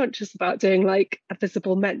bit self-conscious about doing like a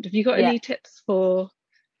visible mend. Have you got any tips for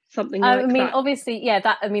something like that? I mean, obviously,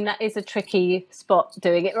 that is a tricky spot,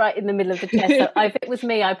 doing it right in the middle of the chest. So if it was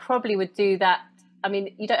me, I probably would do that. I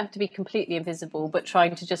mean, you don't have to be completely invisible, but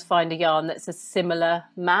trying to just find a yarn that's a similar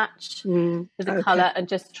match to the colour, and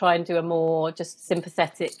just try and do a more just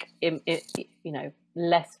sympathetic,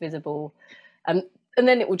 less visible. And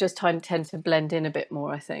then it will just tend to blend in a bit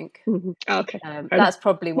more, I think. Okay. That's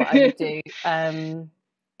probably what I would do.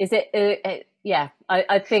 Is it?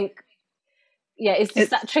 I think. Yeah, it's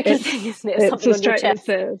just that tricky thing, isn't it? Something on your chest.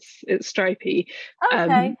 It's stripy.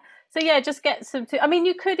 Okay. So yeah, just get some. I mean,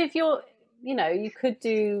 you could, if you're, you could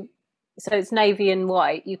do. So it's navy and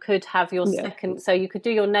white. You could have your second. So you could do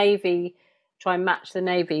your navy, try and match the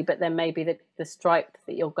navy, but then maybe the stripe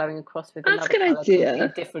that you're going across with another colour could be a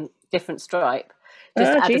different stripe.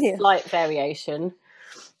 Just add a slight variation.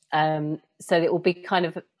 So it will be kind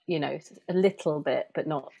of, a little bit, but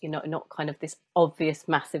not kind of this obvious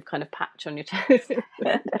massive kind of patch on your chest.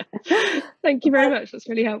 Thank you very much. That's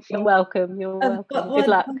really helpful. You're welcome. Good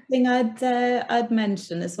luck. One thing I'd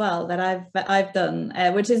mention as well that I've done,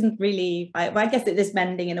 which isn't really, I guess it is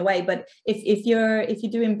mending in a way, but if you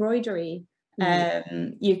do embroidery,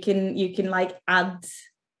 you can like add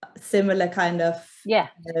similar kind of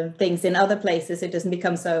things in other places. It doesn't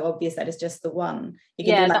become so obvious that it's just the one. You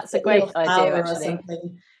can do like that's a great idea, actually. Or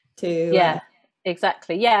something to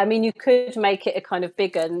exactly. I mean, you could make it a kind of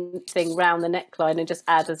bigger thing round the neckline and just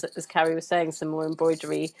add, as Carrie was saying, some more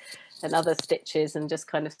embroidery and other stitches, and just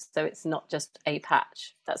kind of, so it's not just a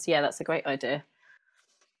patch. That's a great idea.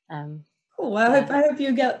 Cool. Well, I hope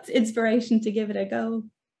you got inspiration to give it a go,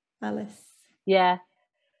 Alice. Yeah.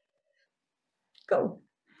 Go.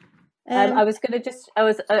 I was going to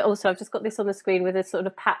I've just got this on the screen with a sort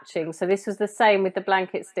of patching. So this was the same with the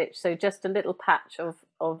blanket stitch. So just a little patch of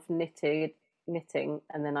knitting,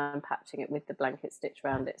 and then I'm patching it with the blanket stitch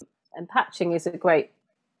around it. And patching is a great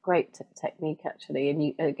technique actually. And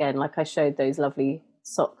you, again, like I showed those lovely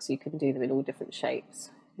socks, you can do them in all different shapes.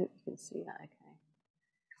 I hope you can see that okay.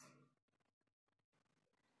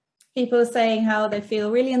 People are saying how they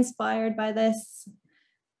feel really inspired by this.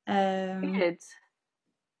 Good.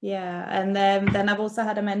 Yeah, and then I've also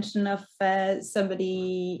had a mention of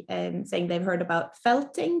somebody saying they've heard about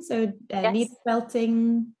felting, so Yes. needle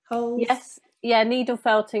felting holes. Yes, yeah, needle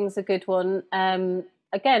felting's a good one.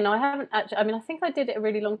 Again, I haven't actually, I mean, I think I did it a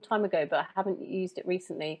really long time ago, but I haven't used it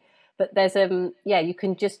recently. But there's, yeah, you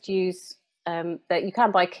can just use, that you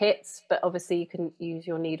can buy kits, but obviously you can use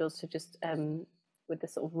your needles to just, with the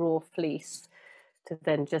sort of raw fleece, to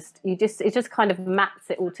then it just kind of mats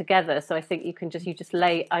it all together. So I think you just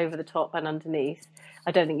lay over the top and underneath.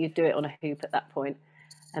 I don't think you'd do it on a hoop at that point,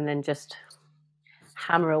 and then just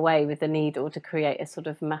hammer away with the needle to create a sort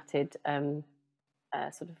of matted,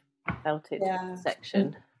 sort of felted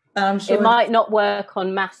section. I'm sure it might not work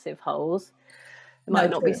on massive holes. It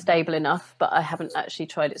might not be stable enough, but I haven't actually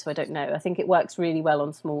tried it, so I don't know. I think it works really well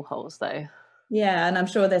on small holes though. Yeah, and I'm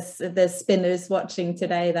sure there's spinners watching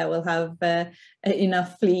today that will have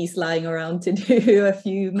enough fleece lying around to do a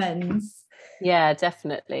few mends. Yeah,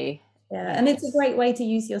 definitely. Yeah, yes. And it's a great way to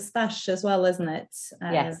use your stash as well, isn't it?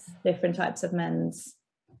 Yes. Different types of mends.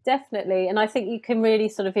 Definitely, and I think you can really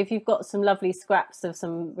sort of, if you've got some lovely scraps of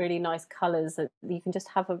some really nice colours, that you can just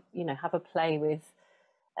have a play with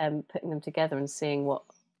putting them together and seeing what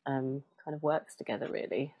kind of works together.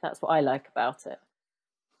 Really, that's what I like about it.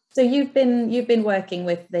 So you've been working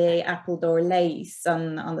with the Appledore lace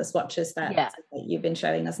on the swatches that you've been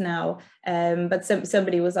showing us now, but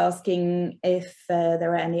somebody was asking if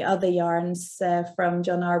there are any other yarns from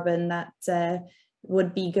John Arbon that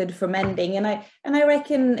would be good for mending, and I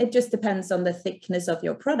reckon it just depends on the thickness of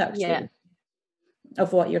your product,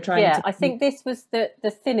 of what you're trying to. Yeah, I think this was the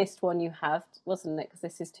thinnest one you have, wasn't it? Because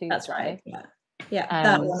this is 2 That's right. Yeah,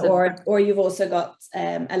 that one, or you've also got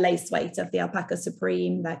a lace weight of the Alpaca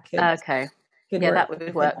Supreme that could. Okay. Could that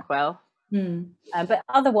would work well. But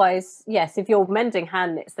otherwise, yes, if you're mending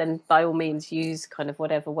hand knits, then by all means use kind of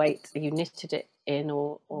whatever weight you knitted it in,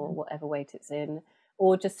 or whatever weight it's in,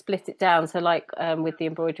 or just split it down. So like with the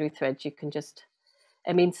embroidery threads, you can just,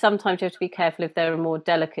 I mean, sometimes you have to be careful if they're a more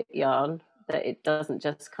delicate yarn that it doesn't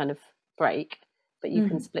just kind of break. But you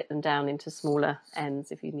can split them down into smaller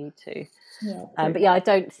ends if you need to. Yeah, but yeah, I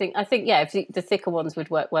think if the thicker ones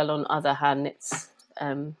would work well on other hand knits.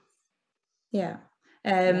 And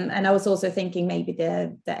I was also thinking maybe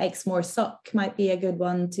the Exmoor sock might be a good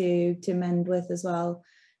one to mend with as well.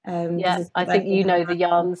 I think you know the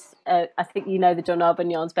yarns. I think you know the John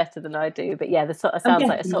Arbon yarns better than I do. But yeah, sounds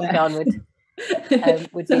like a sock yarn would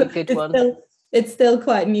be a good one. It's still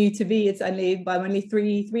quite new to me. I'm only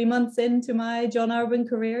three months into my John Arbon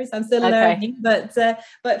career, so I'm still learning. But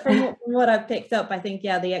from what I've picked up, I think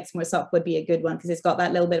the Exmoor sock would be a good one because it's got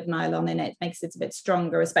that little bit of nylon in it. Makes it a bit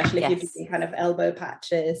stronger, especially if you're doing kind of elbow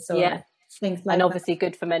patches or things like that. And obviously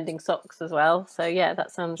good for mending socks as well. So yeah,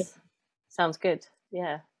 that sounds good.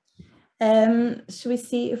 Yeah. Should we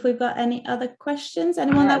see if we've got any other questions?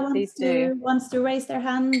 Anyone that wants to raise their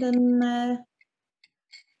hand and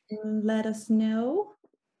let us know.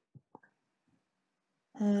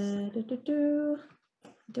 I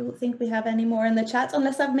don't think we have any more in the chat,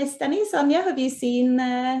 unless I've missed any. Sonia, have you seen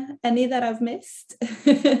any that I've missed?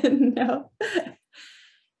 No.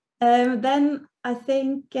 Then I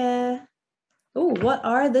think, what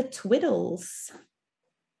are the twiddles?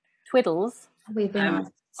 Twiddles? We've been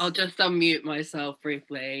asked. I'll just unmute myself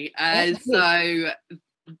briefly. So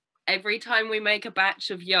every time we make a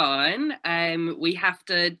batch of yarn, we have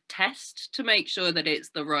to test to make sure that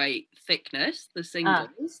it's the right thickness, the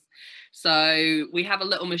singles. So we have a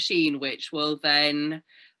little machine which will then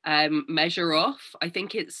measure off. I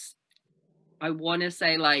think I want to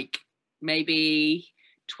say like maybe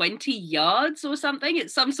 20 yards or something.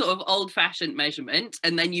 It's some sort of old-fashioned measurement,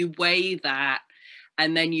 and then you weigh that,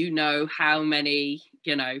 and then you know how many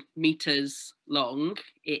meters long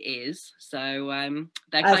it is. So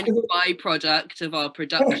they're kind of a byproduct of our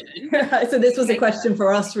production. So this was a question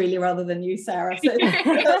for us really rather than you, Sarah. So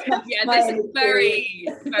this is very,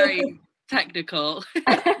 very technical.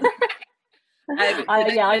 I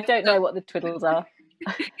don't know what the twiddles are.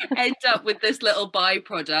 end up with this little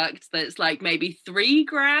byproduct that's like maybe 3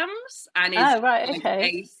 grams and is like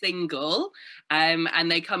a single,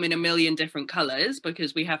 and they come in a million different colors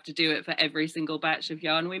because we have to do it for every single batch of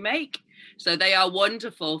yarn we make. So they are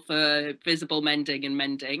wonderful for visible mending and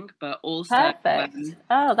mending, but also perfect.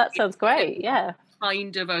 Oh, that sounds great. Yeah,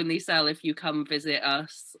 kind of only sell if you come visit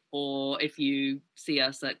us or if you see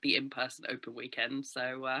us at the in-person open weekend.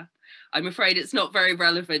 So I'm afraid it's not very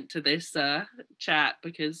relevant to this chat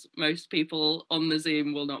because most people on the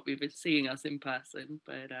Zoom will not be seeing us in person.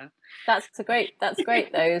 But that's great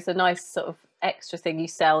though. It's a nice sort of extra thing you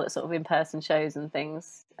sell at sort of in-person shows and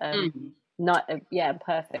things. Not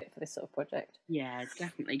perfect for this sort of project. Yeah,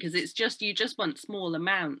 definitely, because it's just you just want small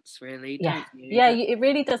amounts, really, don't you? Yeah, it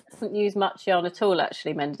really doesn't use much yarn at all.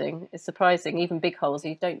 Actually, mending is surprising. Even big holes,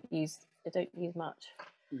 you don't use much.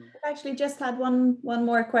 I've actually just had one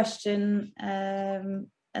more question, and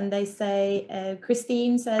they say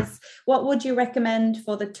Christine says, "What would you recommend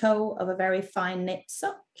for the toe of a very fine knit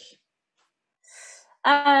sock?"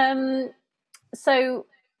 So.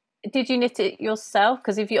 Did you knit it yourself?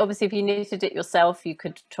 Because if you knitted it yourself, you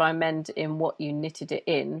could try and mend in what you knitted it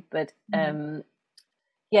in. But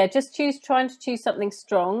just trying to choose something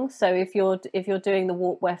strong. So if you're doing the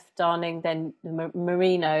warp weft darning, then the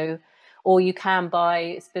merino, or you can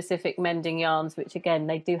buy specific mending yarns, which again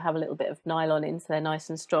they do have a little bit of nylon in, so they're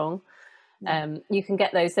nice and strong. You can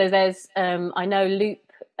get those. So there's I know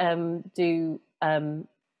Loop do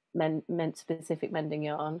specific mending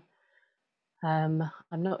yarn. I'm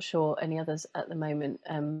not sure any others at the moment,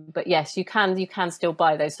 but yes, you can still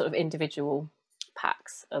buy those sort of individual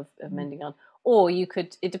packs of mending yarn, or you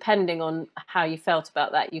could, depending on how you felt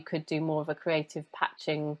about that, you could do more of a creative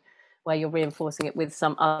patching where you're reinforcing it with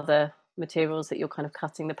some other materials that you're kind of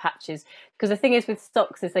cutting the patches. Because the thing is with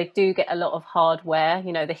socks is they do get a lot of hard wear,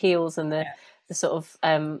 the heels and the sort of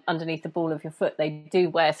underneath the ball of your foot, they do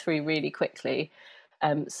wear through really quickly.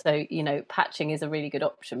 So, patching is a really good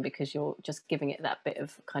option because you're just giving it that bit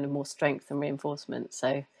of kind of more strength and reinforcement.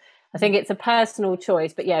 So I think it's a personal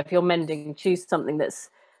choice. But yeah, if you're mending, choose something that's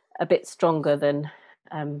a bit stronger than,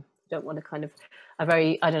 you don't want to kind of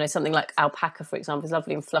something like alpaca, for example, is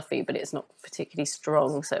lovely and fluffy, but it's not particularly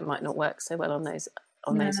strong. So it might not work so well on those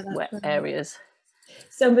wet areas.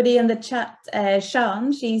 Somebody in the chat,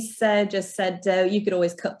 Sean, she's just said you could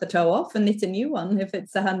always cut the toe off and knit a new one if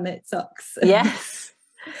it's a hand knit socks. Yes,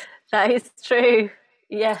 that is true.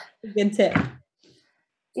 Yeah, good tip.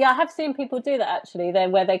 Yeah, I have seen people do that actually.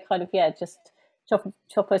 Then where they kind of just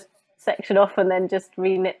chop a section off and then just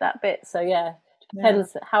re-knit that bit. So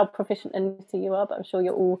depends how proficient a knitter you are, but I'm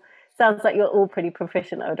sure sounds like you're all pretty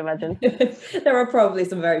proficient, I would imagine. There are probably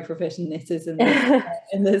some very proficient knitters in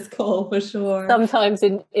this call for sure. Sometimes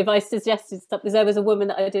if I suggested stuff, there was a woman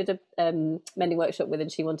that I did a mending workshop with,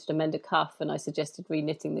 and she wanted to mend a cuff, and I suggested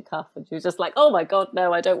re-knitting the cuff, and she was just like, oh my God,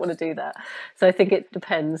 no, I don't want to do that. So I think it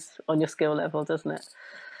depends on your skill level, doesn't it?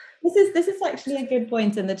 This is actually a good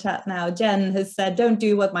point in the chat now. Jen has said, don't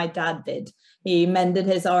do what my dad did. He mended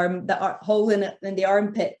his arm, the hole in the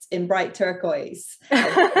armpit in bright turquoise.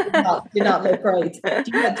 Did not look great.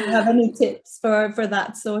 Do you have any tips for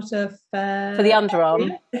that sort of for the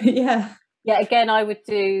underarm? Yeah. Yeah, again, I would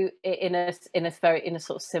do it in a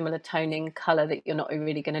sort of similar toning colour that you're not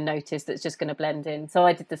really going to notice, that's just going to blend in. So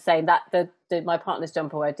I did the same. My partner's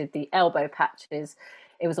jumper where I did the elbow patches,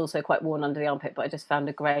 it was also quite worn under the armpit, but I just found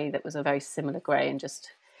a grey that was a very similar grey and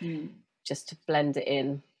just to blend it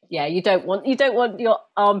in. Yeah, you don't want your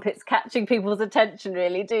armpits catching people's attention,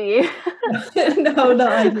 really, do you? No,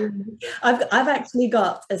 I do. I've actually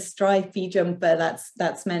got a stripy jumper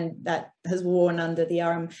that has worn under the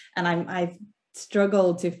arm, and I've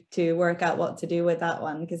struggled to work out what to do with that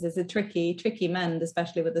one because it's a tricky mend,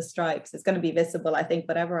 especially with the stripes. It's going to be visible, I think,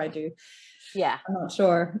 whatever I do. Yeah, I'm not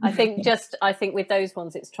sure. I think with those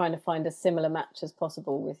ones, it's trying to find a similar match as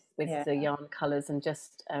possible with the yarn colours, and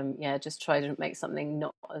just try to make something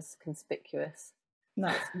not as conspicuous.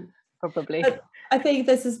 Nice. Probably. I think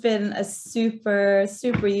this has been a super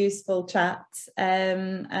useful chat,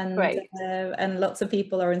 and lots of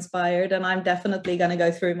people are inspired, and I'm definitely going to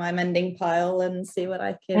go through my mending pile and see what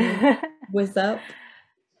I can whiz up.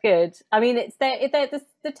 Good. I mean,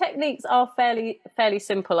 the techniques are fairly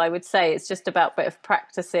simple, I would say. It's just about a bit of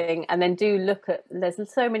practicing, and then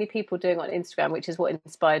there's so many people doing it on Instagram, which is what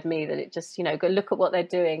inspired me, that it just, go look at what they're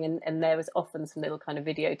doing, and there was often some little kind of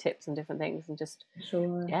video tips and different things, and just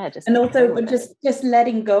and also just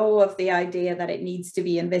letting go of the idea that it needs to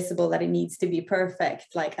be invisible, that it needs to be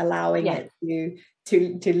perfect, like allowing it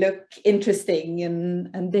to look interesting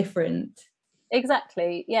and different.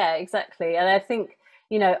 Exactly. Yeah, exactly. And I think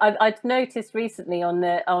you know, I've noticed recently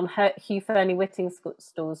on Hugh Fernie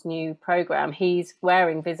Whittingstall's new program, he's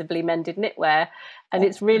wearing visibly mended knitwear, and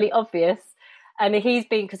it's really obvious. And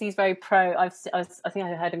because he's very pro. I think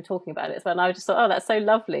I heard him talking about it as well, and I just thought, oh, that's so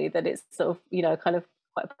lovely that it's sort of, you know, kind of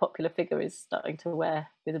quite a popular figure is starting to wear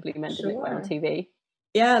visibly mended knitwear on TV.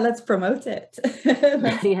 Yeah, let's promote it.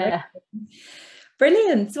 Yeah.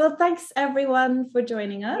 Brilliant. Well, thanks everyone for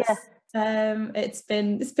joining us. Yeah. It's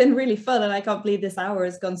been really fun, and I can't believe this hour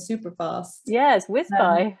has gone super fast. Yeah, it's whizzed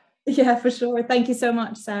by. Yeah, for sure. Thank you so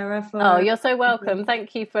much, Sarah. Oh, you're so welcome.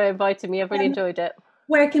 Thank you for inviting me. I've really enjoyed it.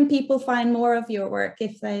 Where can people find more of your work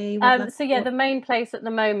if they would like so yeah, the main place at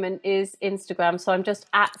the moment is Instagram. So I'm just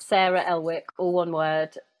at Sarah Elwick, all one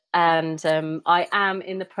word. And I am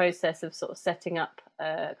in the process of sort of setting up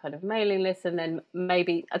a kind of mailing list, and then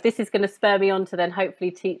maybe this is going to spur me on to then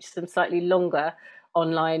hopefully teach some slightly longer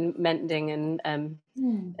online mending and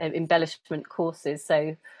embellishment courses.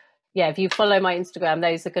 So yeah, if you follow my Instagram,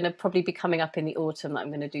 those are going to probably be coming up in the autumn. I'm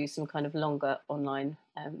going to do some kind of longer online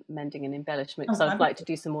mending and embellishment, because I'd like to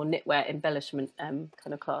do some more knitwear embellishment kind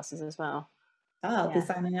of classes as well. I'll be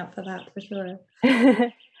signing up for that for sure.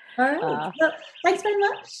 All right. Well, thanks very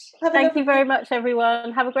much. Thank you very much,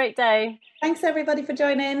 everyone. Have a great day. Thanks everybody for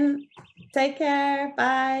joining. Take care.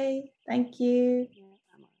 Bye. Thank you.